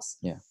anyone else.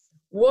 Yeah.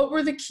 What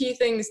were the key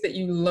things that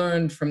you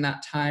learned from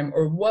that time,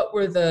 or what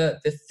were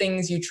the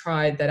things you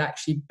tried that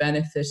actually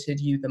benefited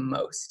you the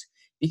most?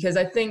 Because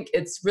I think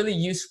it's really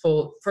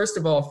useful, first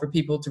of all, for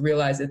people to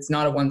realize it's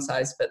not a one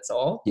size fits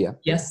all. Yeah.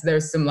 Yes,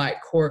 there's some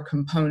like core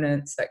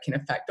components that can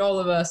affect all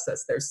of us.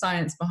 There's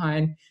science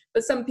behind,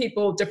 but some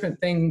people, different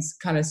things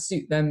kind of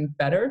suit them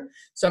better.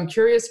 So I'm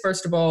curious,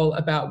 first of all,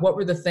 about what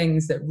were the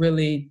things that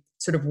really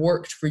sort of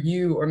worked for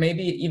you, or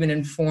maybe even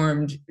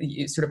informed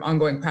sort of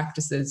ongoing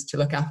practices to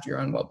look after your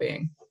own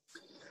well-being?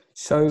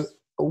 So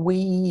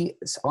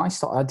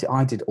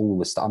I did all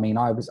the stuff. I mean,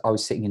 I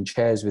was sitting in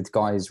chairs with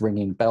guys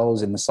ringing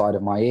bells in the side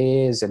of my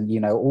ears, and, you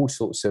know, all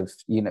sorts of,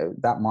 you know,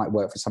 that might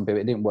work for some people.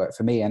 It didn't work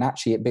for me. And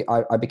actually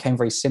I became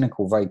very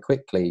cynical very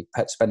quickly,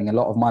 spending a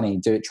lot of money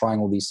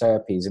trying all these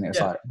therapies. And it was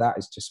like, that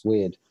is just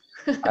weird.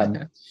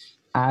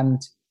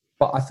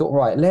 But I thought,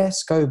 right,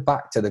 let's go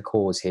back to the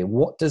cause here.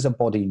 What does a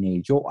body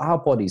need? Our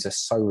bodies are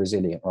so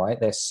resilient, right?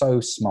 They're so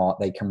smart.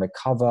 They can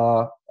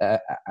recover.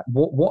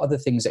 What are the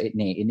things that it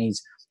needs? It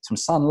needs some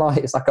sunlight.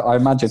 It's like, I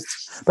imagine.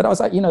 But I was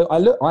like, you know,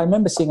 I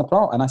remember seeing a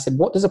plant and I said,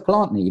 what does a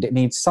plant need? It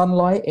needs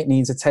sunlight. It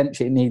needs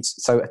attention.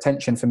 So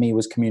attention for me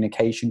was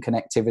communication,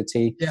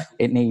 connectivity. Yeah.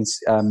 It needs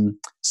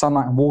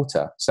sunlight and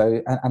water.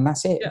 So, and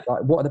that's it. Yeah.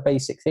 Like, what are the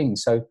basic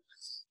things? So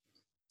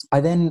I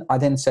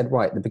then said,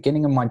 right, the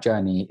beginning of my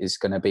journey is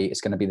going to be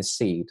the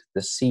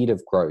seed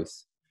of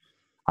growth.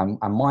 And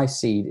my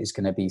seed is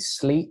going to be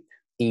sleep,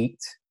 eat,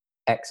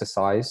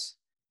 exercise,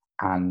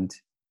 and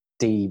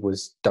D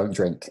was don't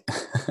drink.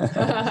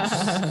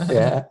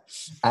 Yeah.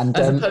 And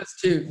as opposed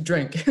to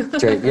drink.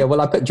 drink. Yeah,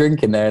 well, I put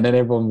drink in there, and then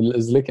everyone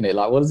was looking at it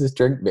like, what does this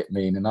drink bit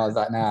mean? And I was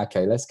like, nah,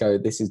 okay, let's go.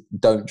 This is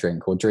don't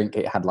drink, or drink.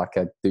 It had like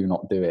a do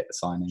not do it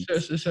sign in.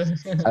 Sure.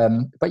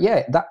 But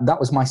yeah, that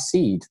was my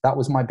seed. That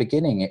was my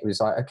beginning. It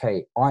was like,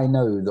 okay, I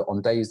know that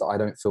on days that I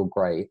don't feel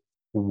great,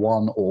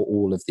 one or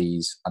all of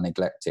these are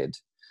neglected.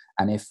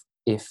 And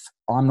if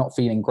I'm not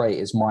feeling great,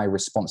 it's my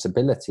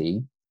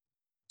responsibility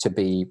to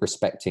be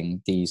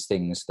respecting these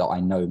things that I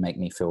know make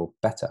me feel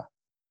better.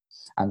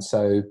 And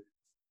so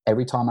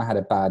every time I had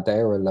a bad day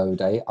or a low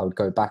day, I would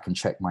go back and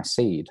check my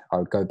seed. I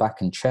would go back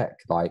and check,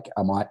 like,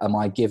 am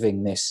I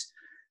giving this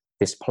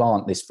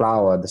plant, this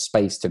flower, the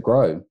space to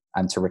grow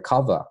and to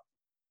recover?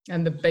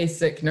 And the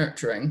basic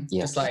nurturing,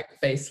 yes. Just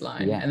like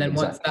baseline. Yeah, and then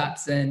exactly. Once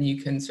that's in,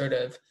 you can sort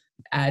of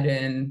add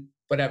in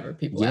whatever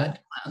people add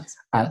to plants.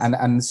 Yes.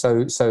 And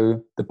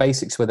so the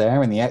basics were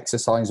there, and the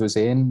exercise was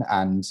in,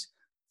 and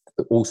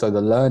also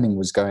the learning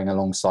was going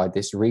alongside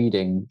this,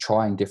 reading,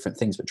 trying different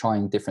things, but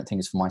trying different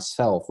things for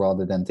myself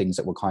rather than things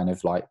that were kind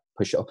of like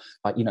push up,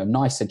 like,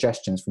 nice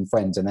suggestions from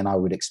friends, and then I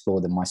would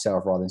explore them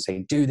myself rather than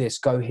saying, do this,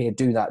 go here,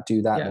 do that.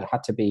 Yeah. There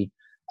had to be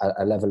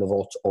a level of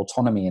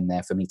autonomy in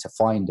there for me to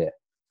find it.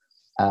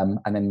 And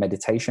then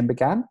meditation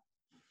began.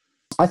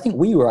 I think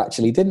we were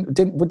actually,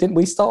 didn't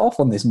we start off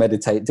on this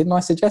meditate? Didn't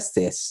I suggest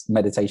this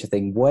meditation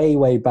thing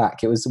way back?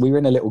 We were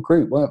in a little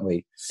group, weren't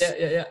we?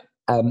 Yeah.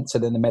 So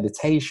then the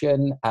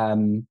meditation, a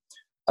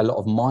lot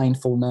of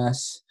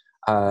mindfulness.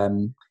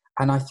 And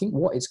I think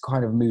what it's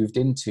kind of moved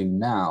into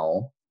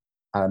now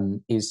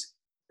is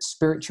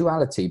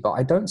spirituality, but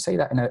I don't say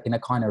that in a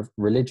kind of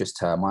religious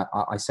term.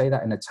 I say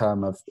that in a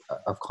term of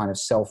kind of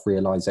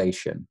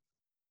self-realization,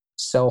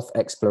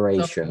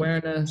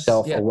 self-exploration,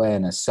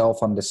 self-awareness,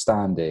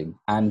 self-understanding,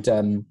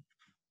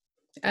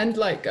 and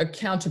like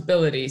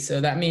accountability.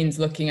 So that means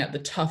looking at the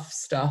tough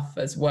stuff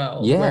as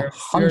well. Yeah,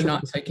 where you're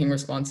not taking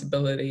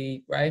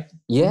responsibility, right?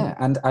 Yeah,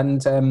 and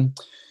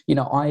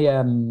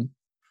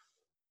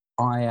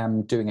I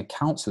am doing a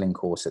counseling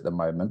course at the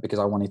moment because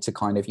I wanted to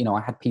kind of, I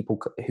had people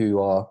who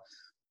are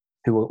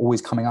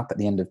always coming up at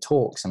the end of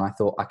talks, and I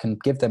thought I can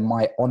give them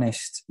my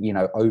honest,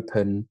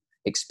 open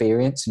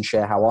experience and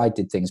share how I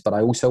did things, but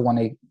I also want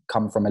to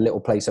come from a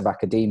little place of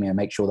academia and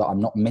make sure that I'm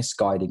not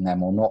misguiding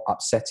them or not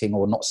upsetting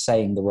or not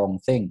saying the wrong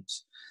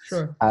things.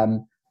 Sure.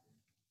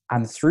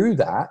 And through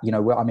that,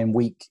 I'm in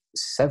week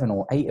 7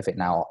 or 8 of it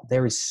now.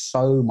 There is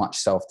so much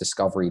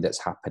self-discovery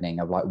that's happening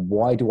of like,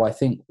 why do I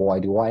think? Why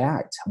do I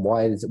act?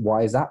 Why is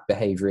that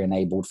behavior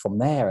enabled from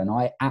there? And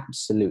I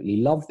absolutely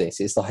love this.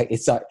 It's like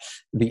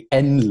the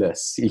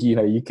endless,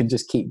 you can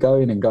just keep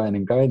going and going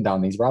and going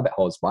down these rabbit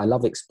holes. But I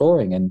love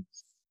exploring and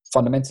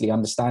fundamentally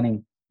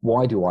understanding,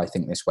 why do I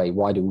think this way?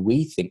 Why do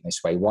we think this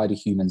way? Why do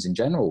humans in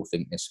general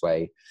think this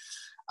way?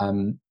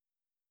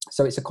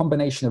 So it's a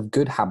combination of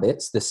good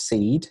habits, the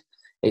seed.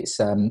 It's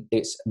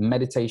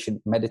meditation,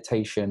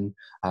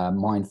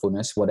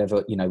 mindfulness,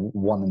 whatever,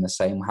 one and the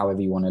same, however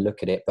you want to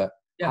look at it. But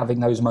having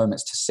those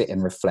moments to sit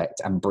and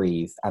reflect and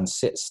breathe and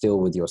sit still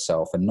with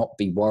yourself and not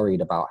be worried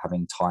about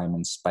having time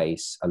and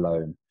space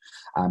alone.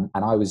 And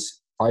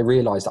I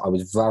realized that I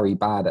was very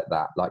bad at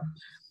that. Like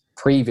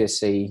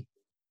previously,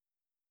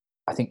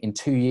 I think in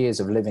 2 years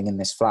of living in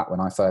this flat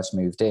when I first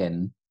moved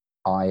in,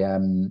 I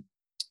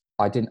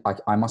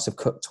must have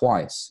cooked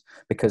twice,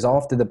 because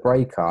after the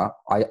breakup,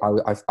 I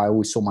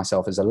always saw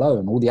myself as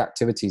alone. All the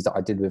activities that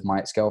I did with my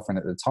ex-girlfriend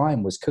at the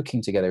time was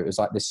cooking together. It was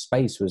like this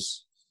space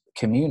was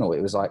communal.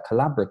 It was like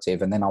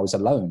collaborative. And then I was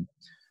alone.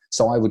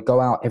 So I would go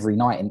out every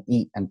night and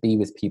eat and be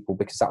with people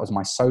because that was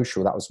my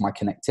social, that was my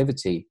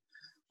connectivity.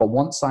 But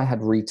once I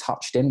had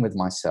retouched in with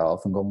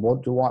myself and gone,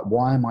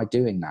 why am I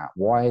doing that?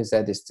 Why is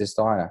there this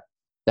desire?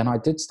 Then I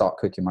did start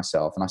cooking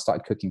myself, and I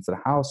started cooking for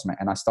the housemate,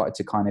 and I started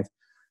to kind of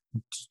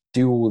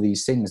do all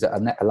these things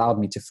that allowed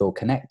me to feel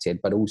connected,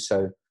 but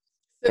also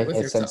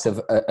a sense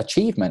of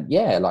achievement.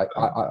 Yeah, like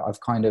I've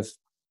kind of,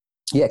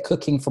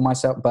 cooking for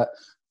myself, but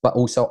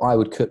also I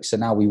would cook. So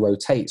now we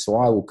rotate. So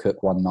I will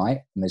cook one night,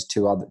 and there's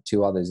two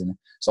others, and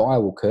so I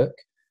will cook,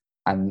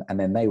 and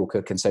then they will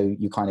cook, and so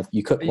you cook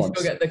but you once.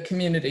 Still get the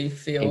community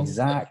feel.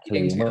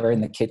 Exactly. We're in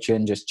the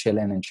kitchen just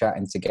chilling and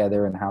chatting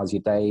together, and how's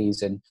your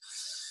days, and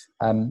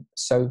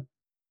so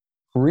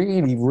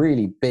really,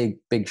 really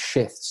big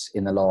shifts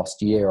in the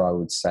last year, I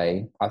would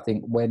say. I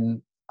think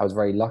when I was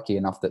very lucky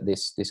enough that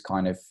this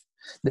kind of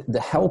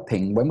the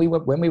helping, when we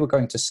were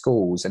going to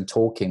schools and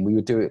talking, we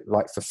would do it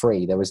like for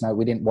free.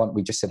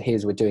 We just said,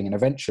 here's what we're doing. And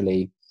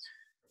eventually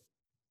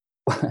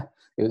it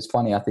was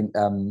funny. I think,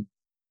 there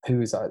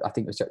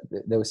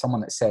was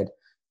someone that said,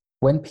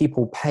 when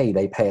people pay,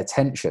 they pay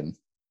attention.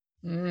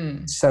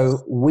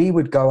 So we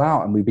would go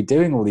out and we'd be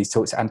doing all these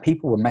talks, and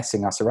people were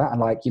messing us around. And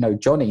like,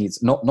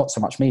 Johnny's not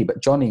so much me,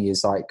 but Johnny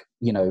is like,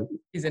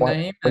 he's a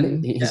name.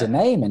 He's a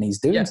name, and he's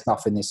doing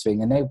stuff in this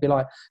thing. And they would be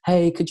like,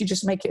 hey, could you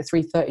just make it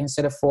 3:30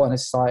 instead of 4? And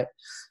it's like,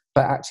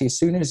 but actually, as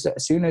soon as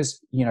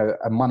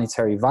a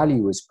monetary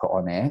value was put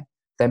on it,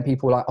 then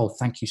people were like, oh,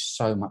 thank you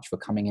so much for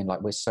coming in.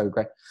 Like, we're so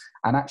great.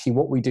 And actually,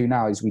 what we do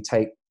now is we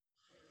take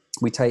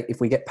if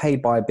we get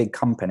paid by a big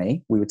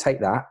company, we would take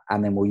that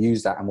and then we'll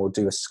use that and we'll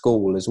do a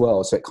school as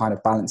well. So it kind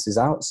of balances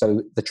out.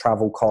 So the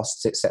travel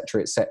costs, et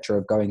cetera,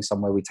 of going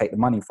somewhere, we take the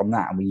money from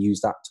that and we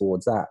use that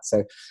towards that.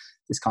 So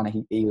it's kind of,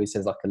 he always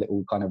says like a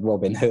little kind of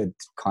Robin Hood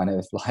kind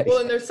of like. Well,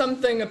 and there's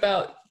something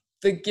about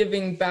the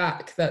giving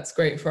back that's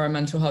great for our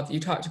mental health. You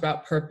talked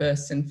about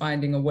purpose and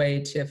finding a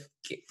way to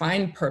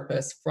find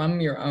purpose from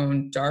your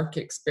own dark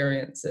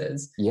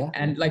experiences. Yeah.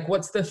 And like,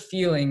 what's the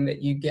feeling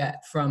that you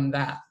get from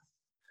that?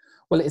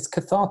 Well, it's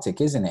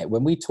cathartic, isn't it?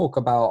 When we talk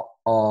about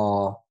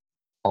our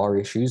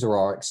issues or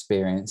our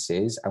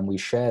experiences and we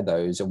share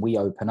those and we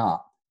open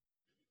up,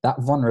 that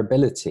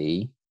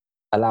vulnerability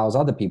allows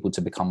other people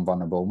to become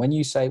vulnerable. When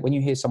you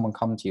hear someone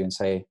come to you and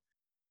say,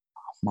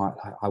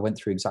 I went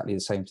through exactly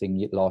the same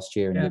thing last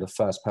year and you're the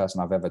first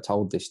person I've ever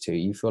told this to,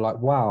 you feel like,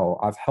 wow,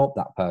 I've helped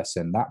that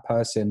person. That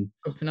person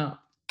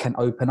can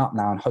open up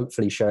now and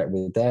hopefully share it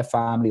with their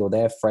family or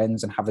their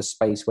friends and have a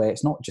space where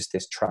it's not just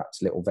this trapped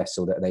little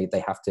vessel that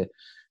they have to,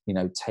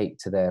 take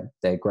to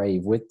their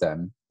grave with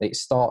them. It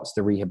starts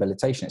the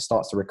rehabilitation, it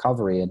starts the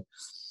recovery. And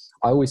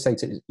I always say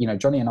to,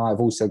 Johnny and I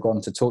have also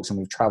gone to talks and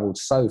we've traveled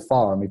so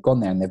far and we've gone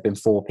there and there've been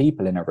 4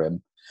 people in a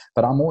room.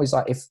 But I'm always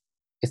like,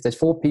 if there's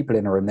 4 people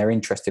in a room, they're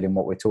interested in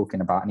what we're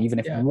talking about. And even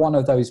if one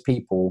of those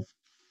people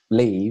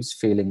leaves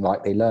feeling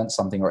like they learned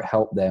something or it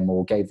helped them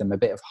or gave them a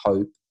bit of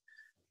hope,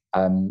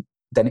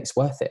 then it's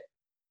worth it.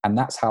 And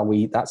that's how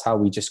we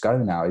just go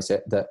now, is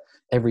it that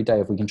every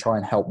day, if we can try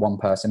and help one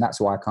person, that's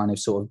why I kind of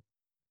sort of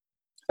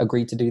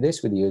agreed to do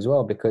this with you as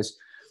well, because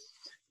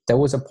there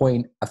was a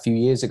point a few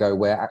years ago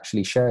where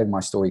actually sharing my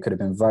story could have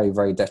been very,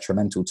 very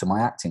detrimental to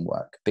my acting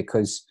work,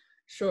 because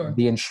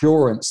the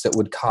insurance that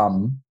would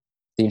come,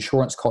 the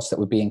insurance costs that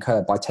would be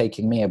incurred by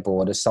taking me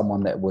abroad as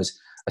someone that was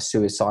a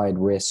suicide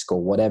risk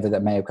or whatever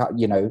that may have come,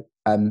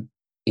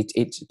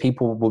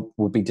 people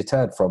would be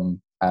deterred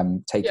from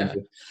taking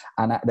it.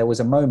 And there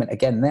was a moment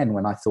again then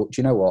when I thought,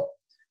 you know what,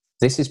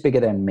 this is bigger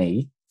than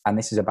me and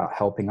this is about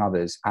helping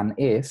others. And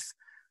if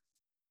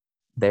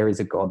there is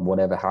a God,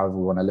 whatever, however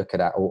we want to look at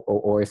that,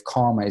 or if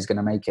karma is going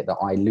to make it that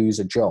I lose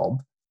a job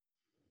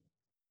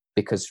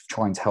because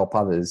trying to help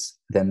others,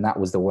 then that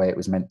was the way it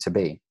was meant to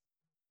be.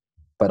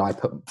 But I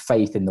put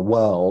faith in the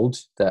world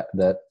that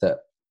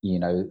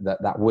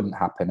wouldn't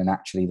happen, and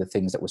actually the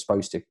things that were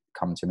supposed to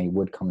come to me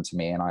would come to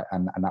me, and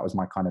that was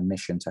my kind of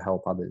mission, to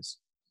help others.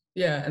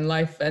 Yeah, and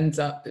life ends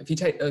up, if you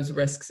take those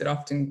risks, it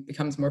often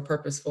becomes more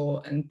purposeful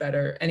and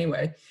better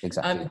anyway.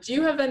 Exactly. Do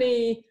you have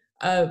any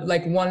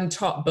like one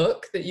top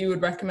book that you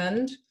would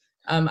recommend?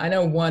 I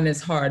know one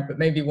is hard, but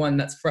maybe one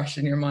that's fresh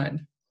in your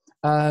mind.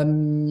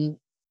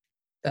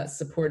 That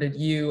supported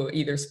you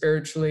either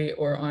spiritually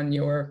or on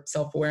your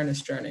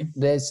self-awareness journey.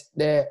 There's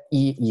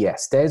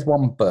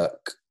one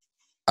book,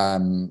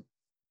 and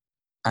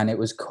it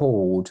was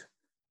called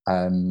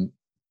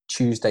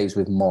Tuesdays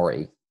with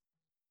Morrie.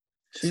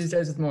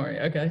 Tuesdays with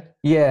Morrie, okay.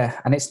 Yeah,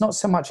 and it's not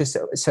so much as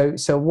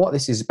so what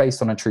this is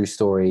based on a true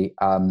story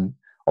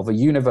of a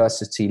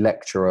university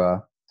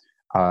lecturer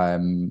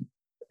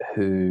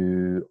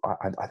who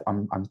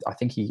I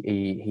think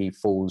he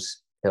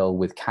falls ill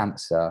with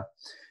cancer,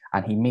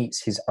 and he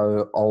meets his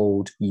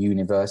old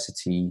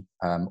university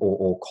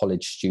or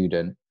college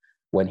student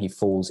when he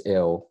falls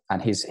ill,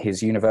 and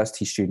his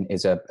university student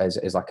is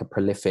like a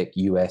prolific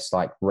US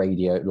like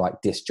radio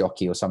like disc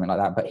jockey or something like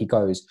that. But he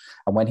goes,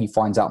 and when he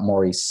finds out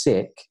Morrie's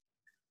sick,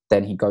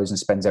 then he goes and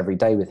spends every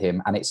day with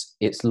him, and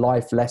it's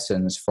life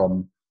lessons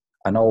from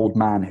an old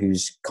man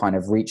who's kind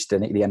of reached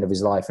the end of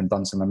his life and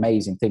done some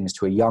amazing things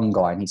to a young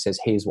guy, and he says,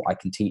 "Here's what I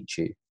can teach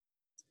you.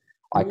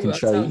 I can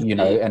show you,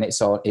 and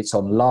it's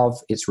on love,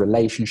 it's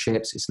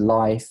relationships, it's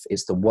life,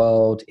 it's the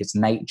world, it's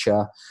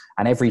nature."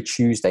 And every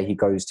Tuesday he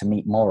goes to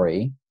meet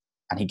Morrie,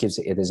 and he gives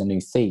it as a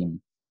new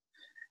theme.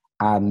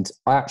 And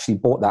I actually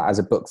bought that as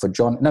a book for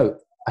John. No,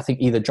 I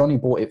think either Johnny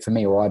bought it for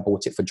me or I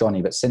bought it for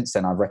Johnny. But since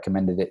then I've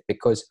recommended it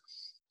because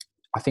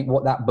I think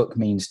what that book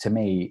means to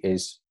me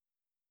is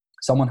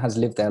someone has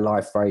lived their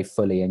life very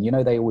fully.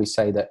 And, they always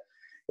say that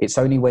it's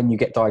only when you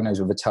get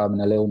diagnosed with a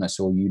terminal illness,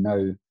 or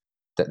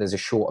that there's a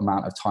short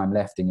amount of time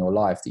left in your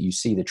life, that you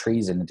see the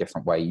trees in a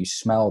different way, you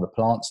smell the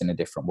plants in a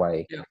different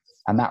way. Yeah.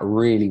 And that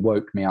really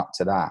woke me up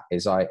to that,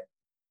 is I'm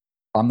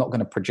not going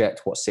to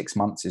project what 6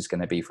 months is going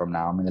to be from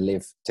now. I'm going to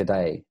live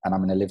today, and I'm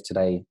going to live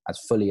today as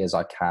fully as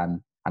I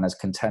can and as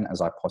content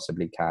as I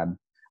possibly can,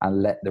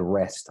 and let the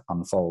rest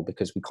unfold,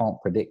 because we can't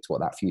predict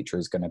what that future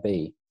is going to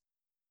be.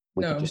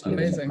 We can just live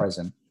in the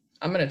present.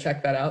 I'm going to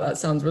check that out. That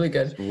sounds really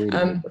good. Really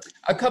good.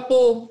 A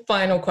couple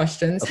final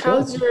questions.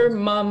 How's your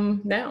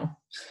mum now?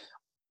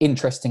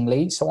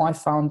 Interestingly, so I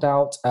found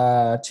out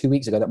 2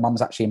 weeks ago that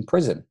mum's actually in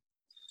prison.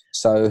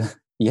 So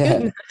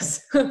yeah,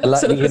 so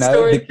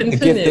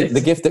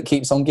the gift that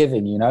keeps on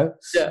giving,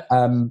 Yeah.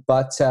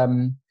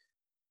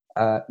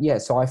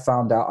 So I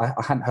found out, I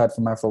hadn't heard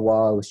from her for a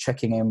while. I was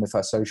checking in with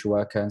her social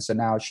worker, and so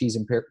now she's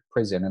in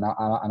prison, and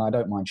I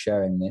don't mind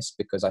sharing this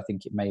because I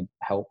think it may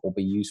help or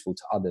be useful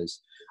to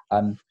others.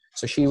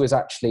 So she was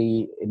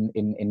actually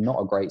in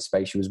not a great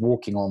space. She was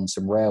walking on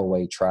some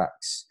railway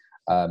tracks,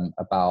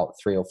 about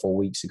 3 or 4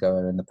 weeks ago,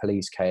 and the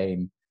police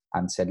came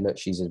and said, look,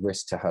 she's a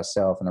risk to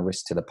herself and a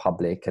risk to the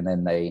public. And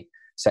then they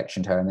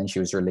sectioned her, and then she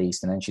was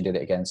released, and then she did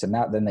it again. So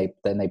now then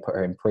they put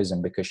her in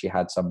prison because she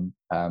had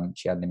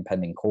an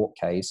impending court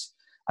case,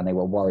 and they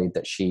were worried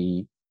that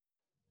she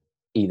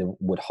either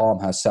would harm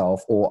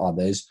herself or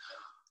others,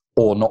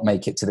 or not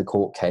make it to the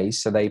court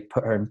case. So they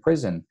put her in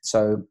prison.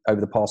 So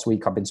over the past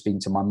week, I've been speaking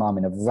to my mum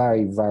in a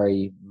very,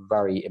 very,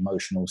 very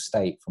emotional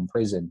state from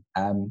prison.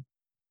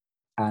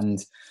 And,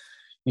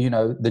 you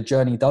know, the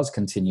journey does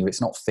continue.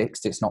 It's not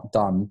fixed. It's not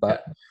done.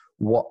 But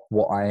what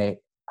I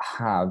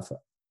have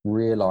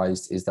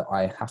realized is that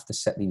I have to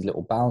set these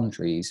little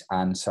boundaries.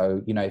 And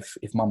so, you know,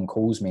 if mum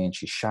calls me and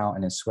she's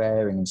shouting and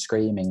swearing and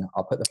screaming,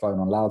 I'll put the phone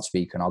on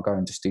loudspeaker and I'll go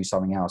and just do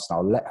something else, and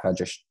I'll let her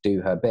just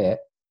do her bit.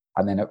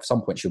 And then at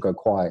some point she'll go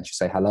quiet and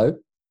she'll say hello,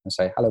 and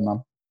say, hello,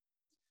 mum.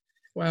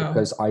 Wow.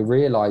 Because I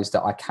realized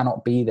that I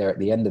cannot be there at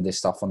the end of this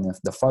stuff on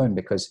the phone,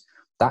 because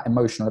that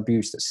emotional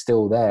abuse that's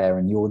still there,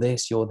 and you're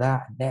this, you're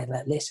that, and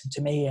listen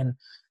to me, and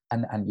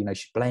you know,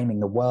 she's blaming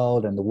the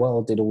world, and the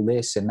world did all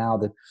this, and now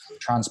the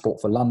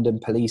Transport for London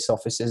police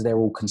officers, they're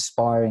all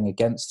conspiring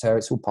against her.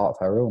 It's all part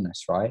of her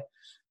illness, right?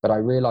 But I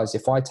realized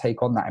if I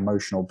take on that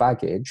emotional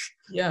baggage,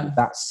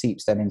 that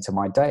seeps then into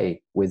my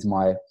day with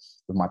my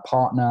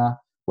partner,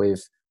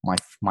 with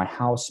my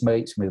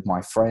housemates, with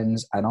my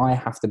friends, and I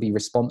have to be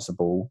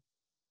responsible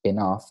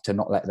enough to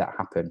not let that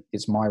happen.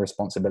 It's my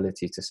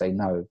responsibility to say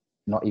no,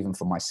 not even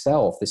for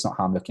myself. That's not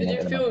how I'm looking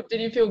at it.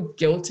 Did you feel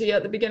guilty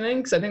at the beginning?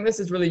 Because I think this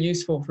is really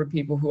useful for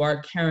people who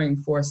are caring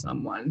for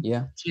someone.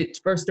 Yeah. To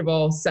first of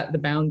all, set the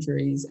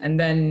boundaries. And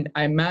then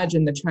I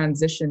imagine the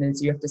transition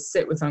is you have to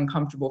sit with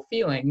uncomfortable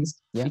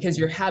feelings, because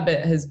your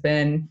habit has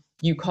been,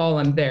 you call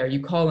them there, you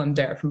call them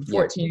there. From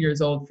 14 years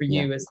old for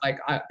you is like,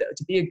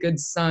 to be a good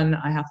son,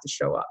 I have to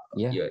show up.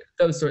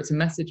 Those sorts of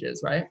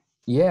messages, right?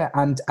 Yeah.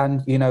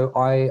 And you know,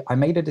 I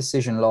made a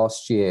decision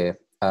last year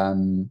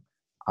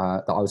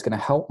that I was going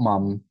to help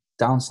mum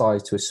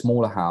downsize to a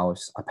smaller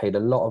house. I paid a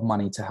lot of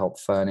money to help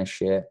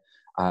furnish it,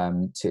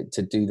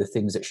 to do the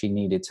things that she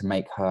needed to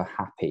make her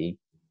happy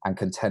and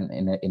content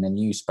in a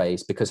new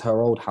space, because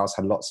her old house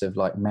had lots of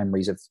like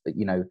memories of,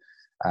 you know,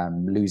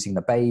 losing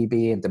the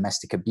baby and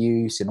domestic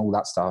abuse and all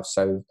that stuff.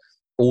 So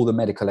all the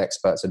medical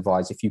experts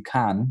advise, if you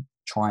can,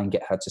 try and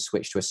get her to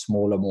switch to a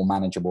smaller, more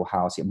manageable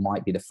house. It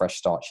might be the fresh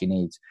start she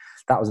needs.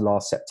 That was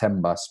last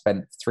September.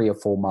 Spent 3 or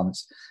 4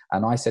 months,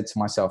 and I said to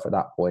myself at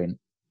that point,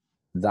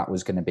 that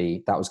was going to be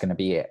it. That was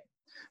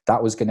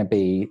going to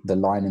be the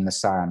line in the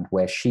sand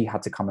where she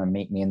had to come and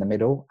meet me in the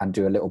middle and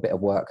do a little bit of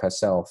work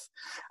herself.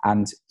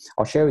 And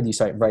I'll share with you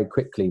something very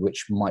quickly,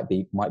 which might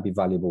be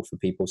valuable for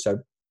people. So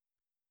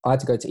I had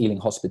to go to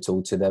Ealing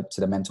Hospital to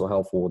the mental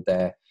health ward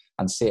there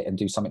and sit and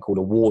do something called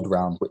a ward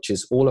round, which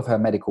is all of her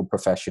medical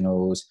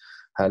professionals,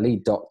 her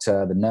lead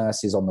doctor, the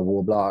nurses on the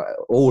ward, blah,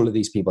 all of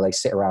these people, they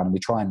sit around and we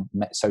try and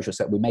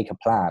we make a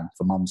plan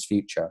for mum's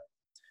future.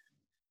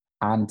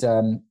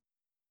 And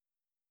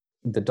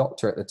the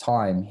doctor at the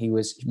time,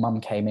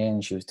 mum came in,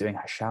 she was doing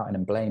her shouting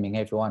and blaming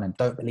everyone, and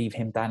don't believe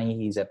him, Danny,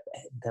 he's a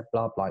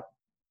blah, like,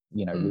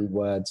 you know, rude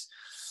words.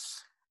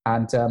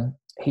 And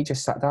he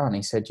just sat down and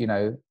he said, you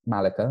know,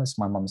 Malika, that's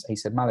my mum's, he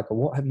said, Malika,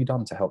 what have you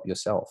done to help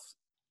yourself?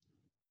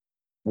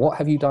 What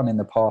have you done in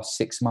the past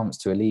 6 months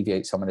to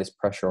alleviate some of this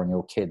pressure on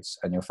your kids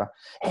and your family?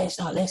 Hey, it's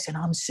not, listen,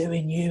 I'm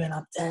suing you, and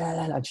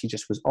and she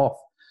just was off.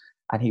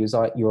 And he was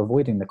like, you're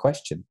avoiding the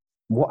question.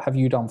 What have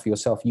you done for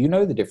yourself? You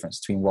know the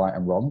difference between right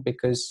and wrong,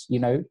 because, you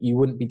know, you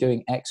wouldn't be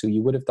doing X or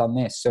you would have done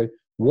this. So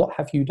what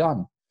have you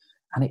done?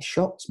 And it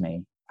shocked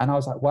me. And I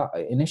was like, well,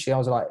 initially I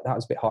was like, that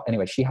was a bit hard.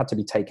 Anyway, she had to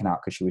be taken out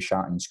because she was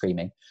shouting and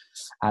screaming.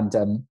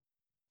 And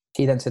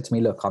he then said to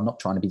me, look, I'm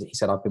not trying to be, he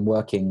said, I've been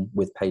working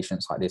with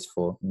patients like this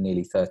for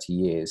nearly 30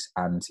 years.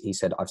 And he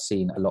said, I've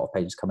seen a lot of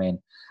patients come in,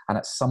 and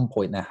at some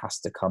point there has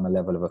to come a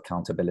level of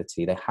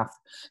accountability.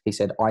 He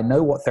said, I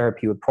know what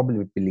therapy would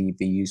probably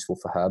be useful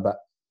for her, but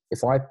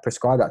if I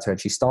prescribe that to her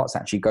and she starts that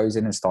and she goes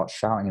in and starts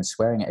shouting and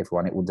swearing at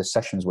everyone, the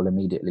sessions will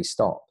immediately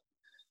stop.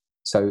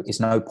 So it's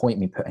no point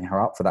me putting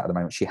her up for that at the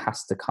moment. She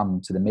has to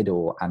come to the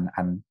middle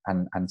and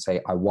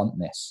say, I want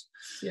this.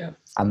 Yeah.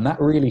 And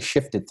that really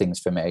shifted things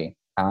for me.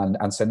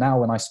 And so now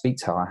when I speak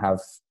to her, I have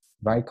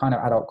very kind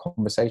of adult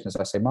conversations.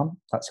 I say, Mum,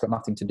 that's got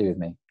nothing to do with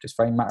me. Just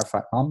very matter of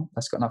fact, Mum,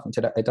 that's got nothing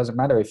to do. It doesn't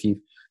matter if you've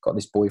got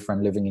this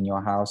boyfriend living in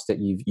your house that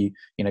you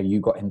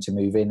got him to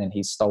move in and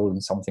he's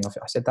stolen something off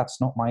it. I said, that's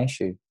not my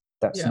issue.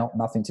 That's not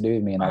nothing to do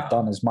with me. And I've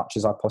done as much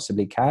as I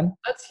possibly can.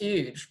 That's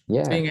huge.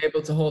 Yeah. Being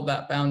able to hold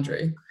that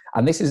boundary.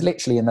 And this is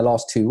literally in the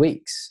last 2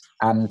 weeks.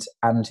 And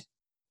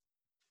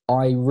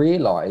I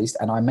realized,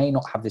 and I may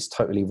not have this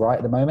totally right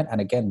at the moment, and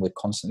again, we're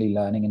constantly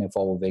learning and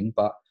evolving,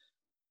 but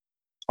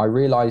I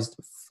realized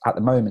at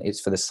the moment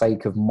it's for the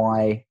sake of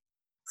my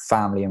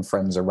family and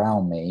friends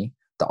around me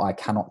that I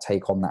cannot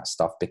take on that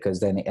stuff, because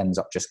then it ends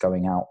up just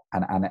going out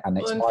and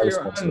it's my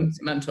responsibility.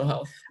 Mental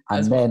health.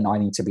 And then I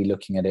need to be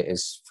looking at it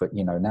as for,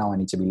 now I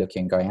need to be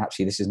looking and going,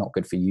 actually, this is not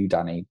good for you,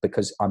 Danny,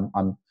 because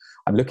I'm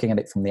looking at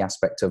it from the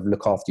aspect of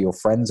look after your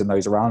friends and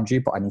those around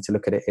you, but I need to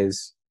look at it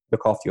as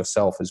look after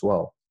yourself as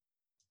well.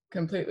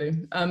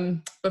 Completely.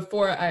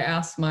 Before I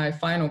ask my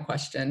final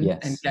question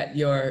and get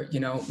your,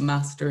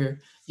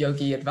 master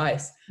yogi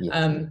advice,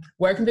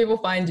 where can people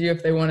find you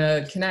if they want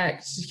to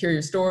connect, hear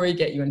your story,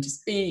 get you in to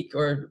speak,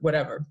 or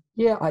whatever?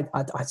 Yeah,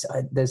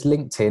 there's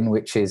LinkedIn,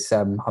 which is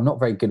I'm not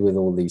very good with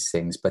all these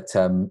things, but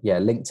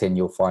LinkedIn,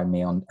 you'll find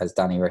me on as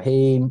Danny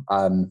Rahim.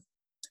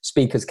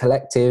 Speakers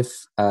Collective,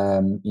 is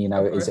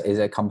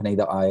a company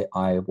that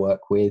I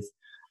work with.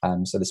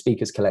 So the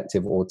Speakers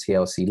Collective or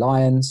TLC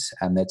Lions,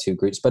 and they're two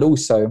groups. But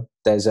also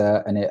there's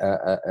a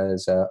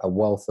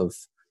wealth of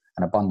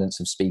an abundance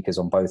of speakers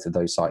on both of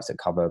those sites that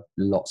cover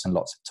lots and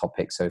lots of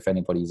topics. So if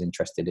anybody's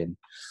interested in,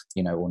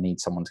 or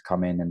needs someone to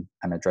come in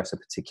and address a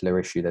particular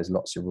issue, there's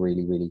lots of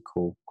really, really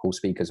cool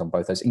speakers on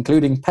both those,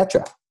 including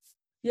Petra.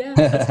 Yeah,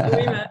 that's what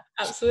we met.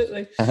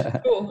 Absolutely.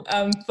 Cool.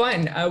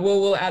 Fine.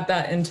 We'll add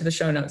that into the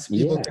show notes so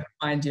people can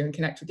find you and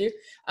connect with you.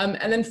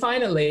 And then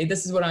finally,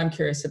 this is what I'm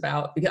curious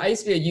about, because I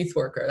used to be a youth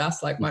worker.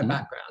 That's like my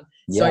background.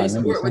 So I used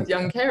to work with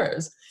young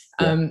carers.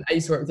 I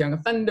used to work with young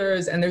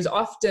offenders, and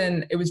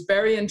it was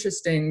very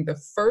interesting.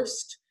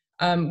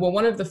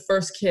 One of the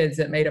first kids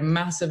that made a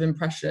massive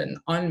impression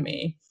on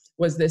me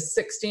was this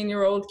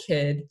 16-year-old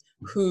kid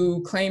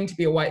who claimed to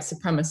be a white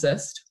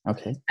supremacist.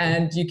 Okay.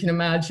 And you can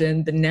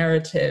imagine the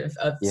narrative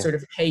of sort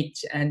of hate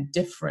and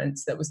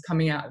difference that was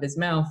coming out of his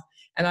mouth.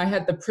 And I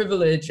had the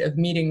privilege of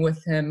meeting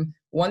with him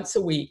once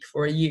a week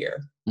for a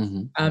year,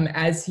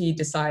 as he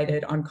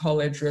decided on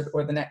college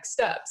or the next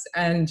steps.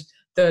 And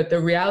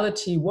the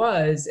reality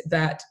was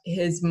that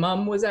his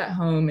mom was at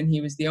home, and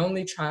he was the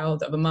only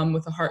child of a mom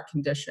with a heart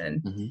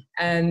condition.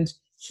 And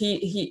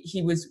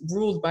he was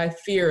ruled by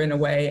fear in a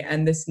way,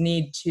 and this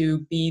need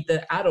to be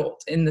the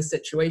adult in the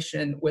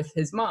situation with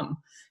his mom.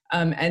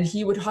 And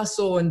he would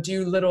hustle and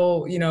do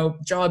little,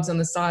 jobs on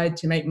the side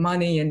to make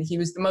money. And he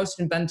was the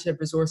most inventive,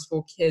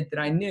 resourceful kid that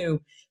I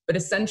knew. But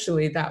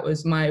essentially, that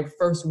was my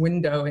first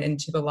window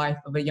into the life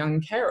of a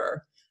young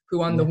carer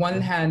who, on the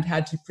one hand,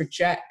 had to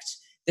project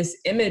this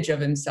image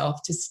of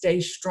himself to stay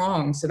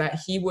strong so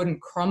that he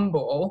wouldn't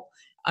crumble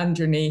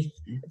underneath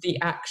the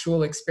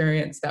actual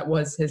experience that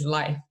was his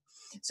life.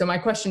 So my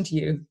question to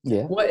you,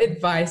 what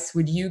advice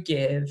would you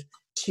give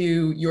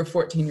to your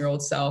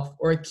 14-year-old self,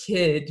 or a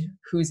kid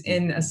who's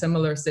in a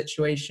similar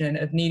situation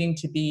of needing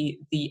to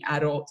be the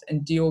adult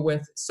and deal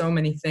with so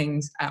many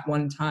things at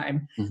one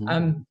time?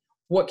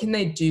 What can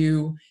they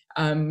do?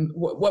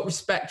 What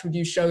respect would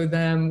you show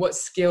them? What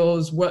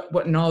skills,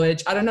 what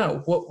knowledge? I don't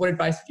know. What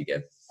advice would you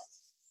give?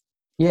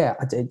 Yeah,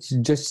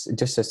 just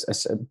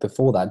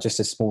before that, just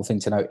a small thing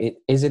to know.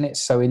 Isn't it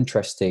so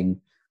interesting?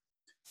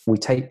 We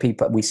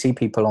see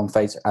people on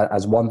face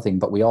as one thing,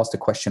 but we ask the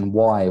question,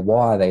 why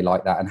are they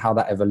like that, and how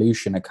that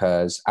evolution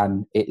occurs.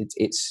 And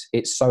it's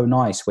so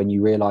nice when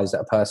you realize that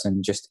a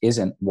person just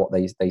isn't what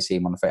they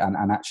seem on the face,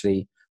 and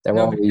actually there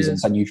are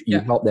reasons, and you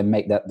help them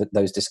make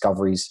those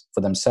discoveries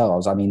for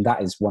themselves. I mean,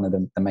 that is one of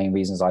the main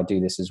reasons I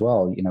do this as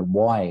well.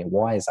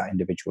 Why is that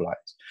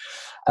individualized?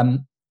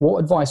 What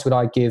advice would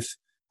I give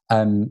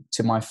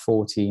to my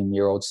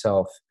 14-year-old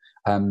self?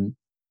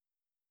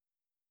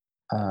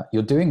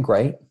 You're doing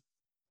great.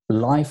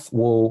 Life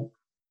will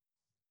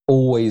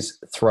always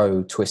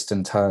throw twists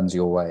and turns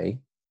your way.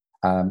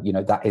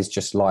 That is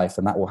just life,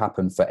 and that will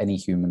happen for any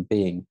human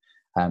being.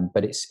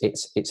 But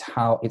it's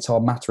our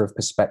matter of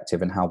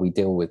perspective and how we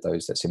deal with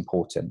those that's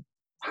important.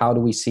 How do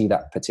we see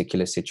that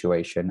particular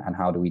situation, and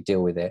how do we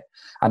deal with it?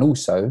 And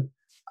also,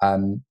 I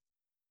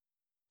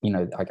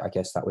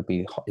guess that would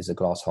be, is a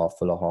glass half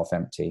full or half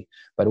empty?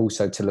 But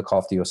also to look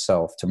after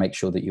yourself, to make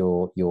sure that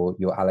you're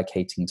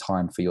allocating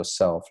time for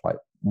yourself. Like,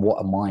 what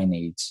are my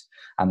needs?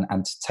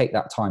 And to take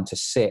that time to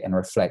sit and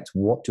reflect,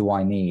 what do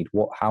I need?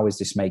 How is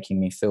this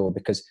making me feel?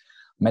 Because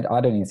I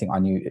don't even think I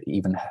knew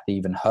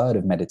even heard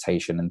of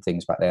meditation and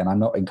things back there. And I'm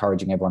not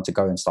encouraging everyone to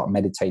go and start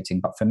meditating.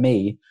 But for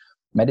me,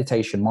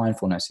 meditation,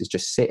 mindfulness is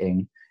just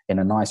sitting in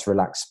a nice,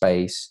 relaxed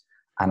space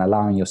and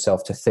allowing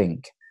yourself to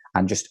think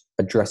and just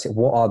address it.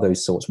 What are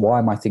those thoughts? Why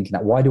am I thinking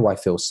that? Why do I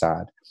feel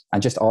sad?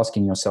 And just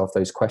asking yourself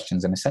those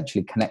questions and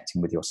essentially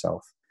connecting with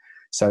yourself.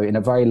 So in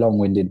a very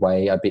long-winded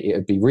way, it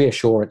would be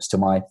reassurance to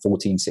my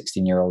 14,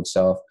 16-year-old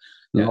self.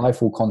 Yeah.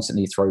 Life will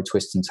constantly throw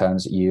twists and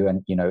turns at you.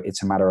 And,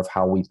 it's a matter of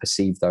how we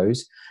perceive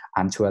those,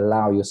 and to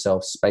allow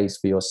yourself space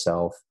for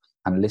yourself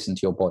and listen to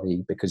your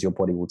body, because your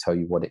body will tell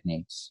you what it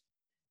needs.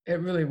 It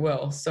really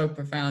will. So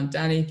profound.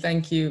 Danny,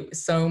 thank you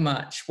so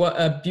much. What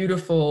a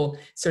beautiful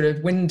sort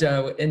of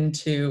window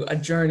into a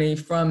journey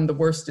from the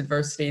worst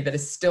adversity that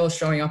is still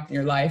showing up in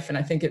your life. And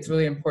I think it's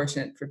really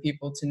important for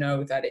people to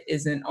know that it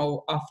isn't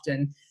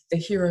often the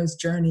hero's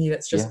journey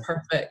that's just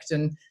perfect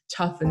and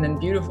tough and then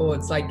beautiful.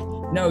 It's like,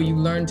 no, you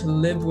learn to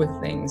live with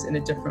things in a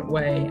different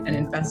way and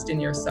invest in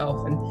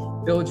yourself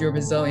and build your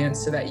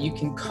resilience so that you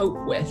can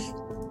cope with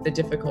the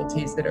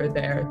difficulties that are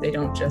there. They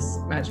don't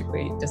just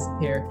magically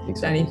disappear.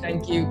 Exactly. Danny,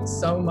 thank you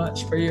so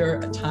much for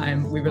your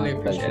time. We really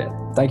appreciate it.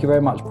 Thank you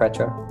very much,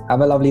 Petra.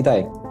 Have a lovely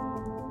day.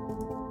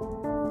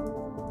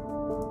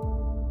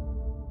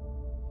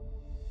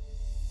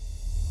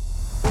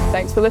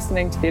 Thanks Thanks for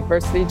listening to the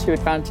Adversity to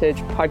Advantage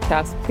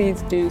podcast.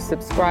 Please do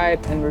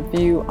subscribe and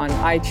review on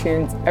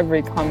iTunes.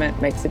 Every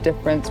comment makes a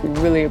difference. We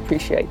really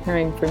appreciate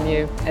hearing from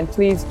you. And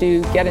please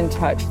do get in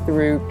touch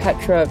through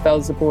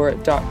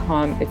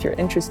petravelzebour.com if you're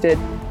interested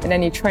in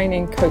any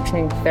training,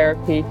 coaching,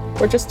 therapy,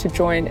 or just to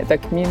join the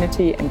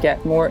community and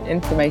get more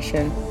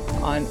information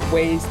on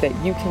ways that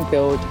you can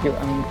build your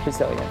own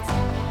resilience.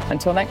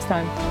 Until next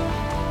time.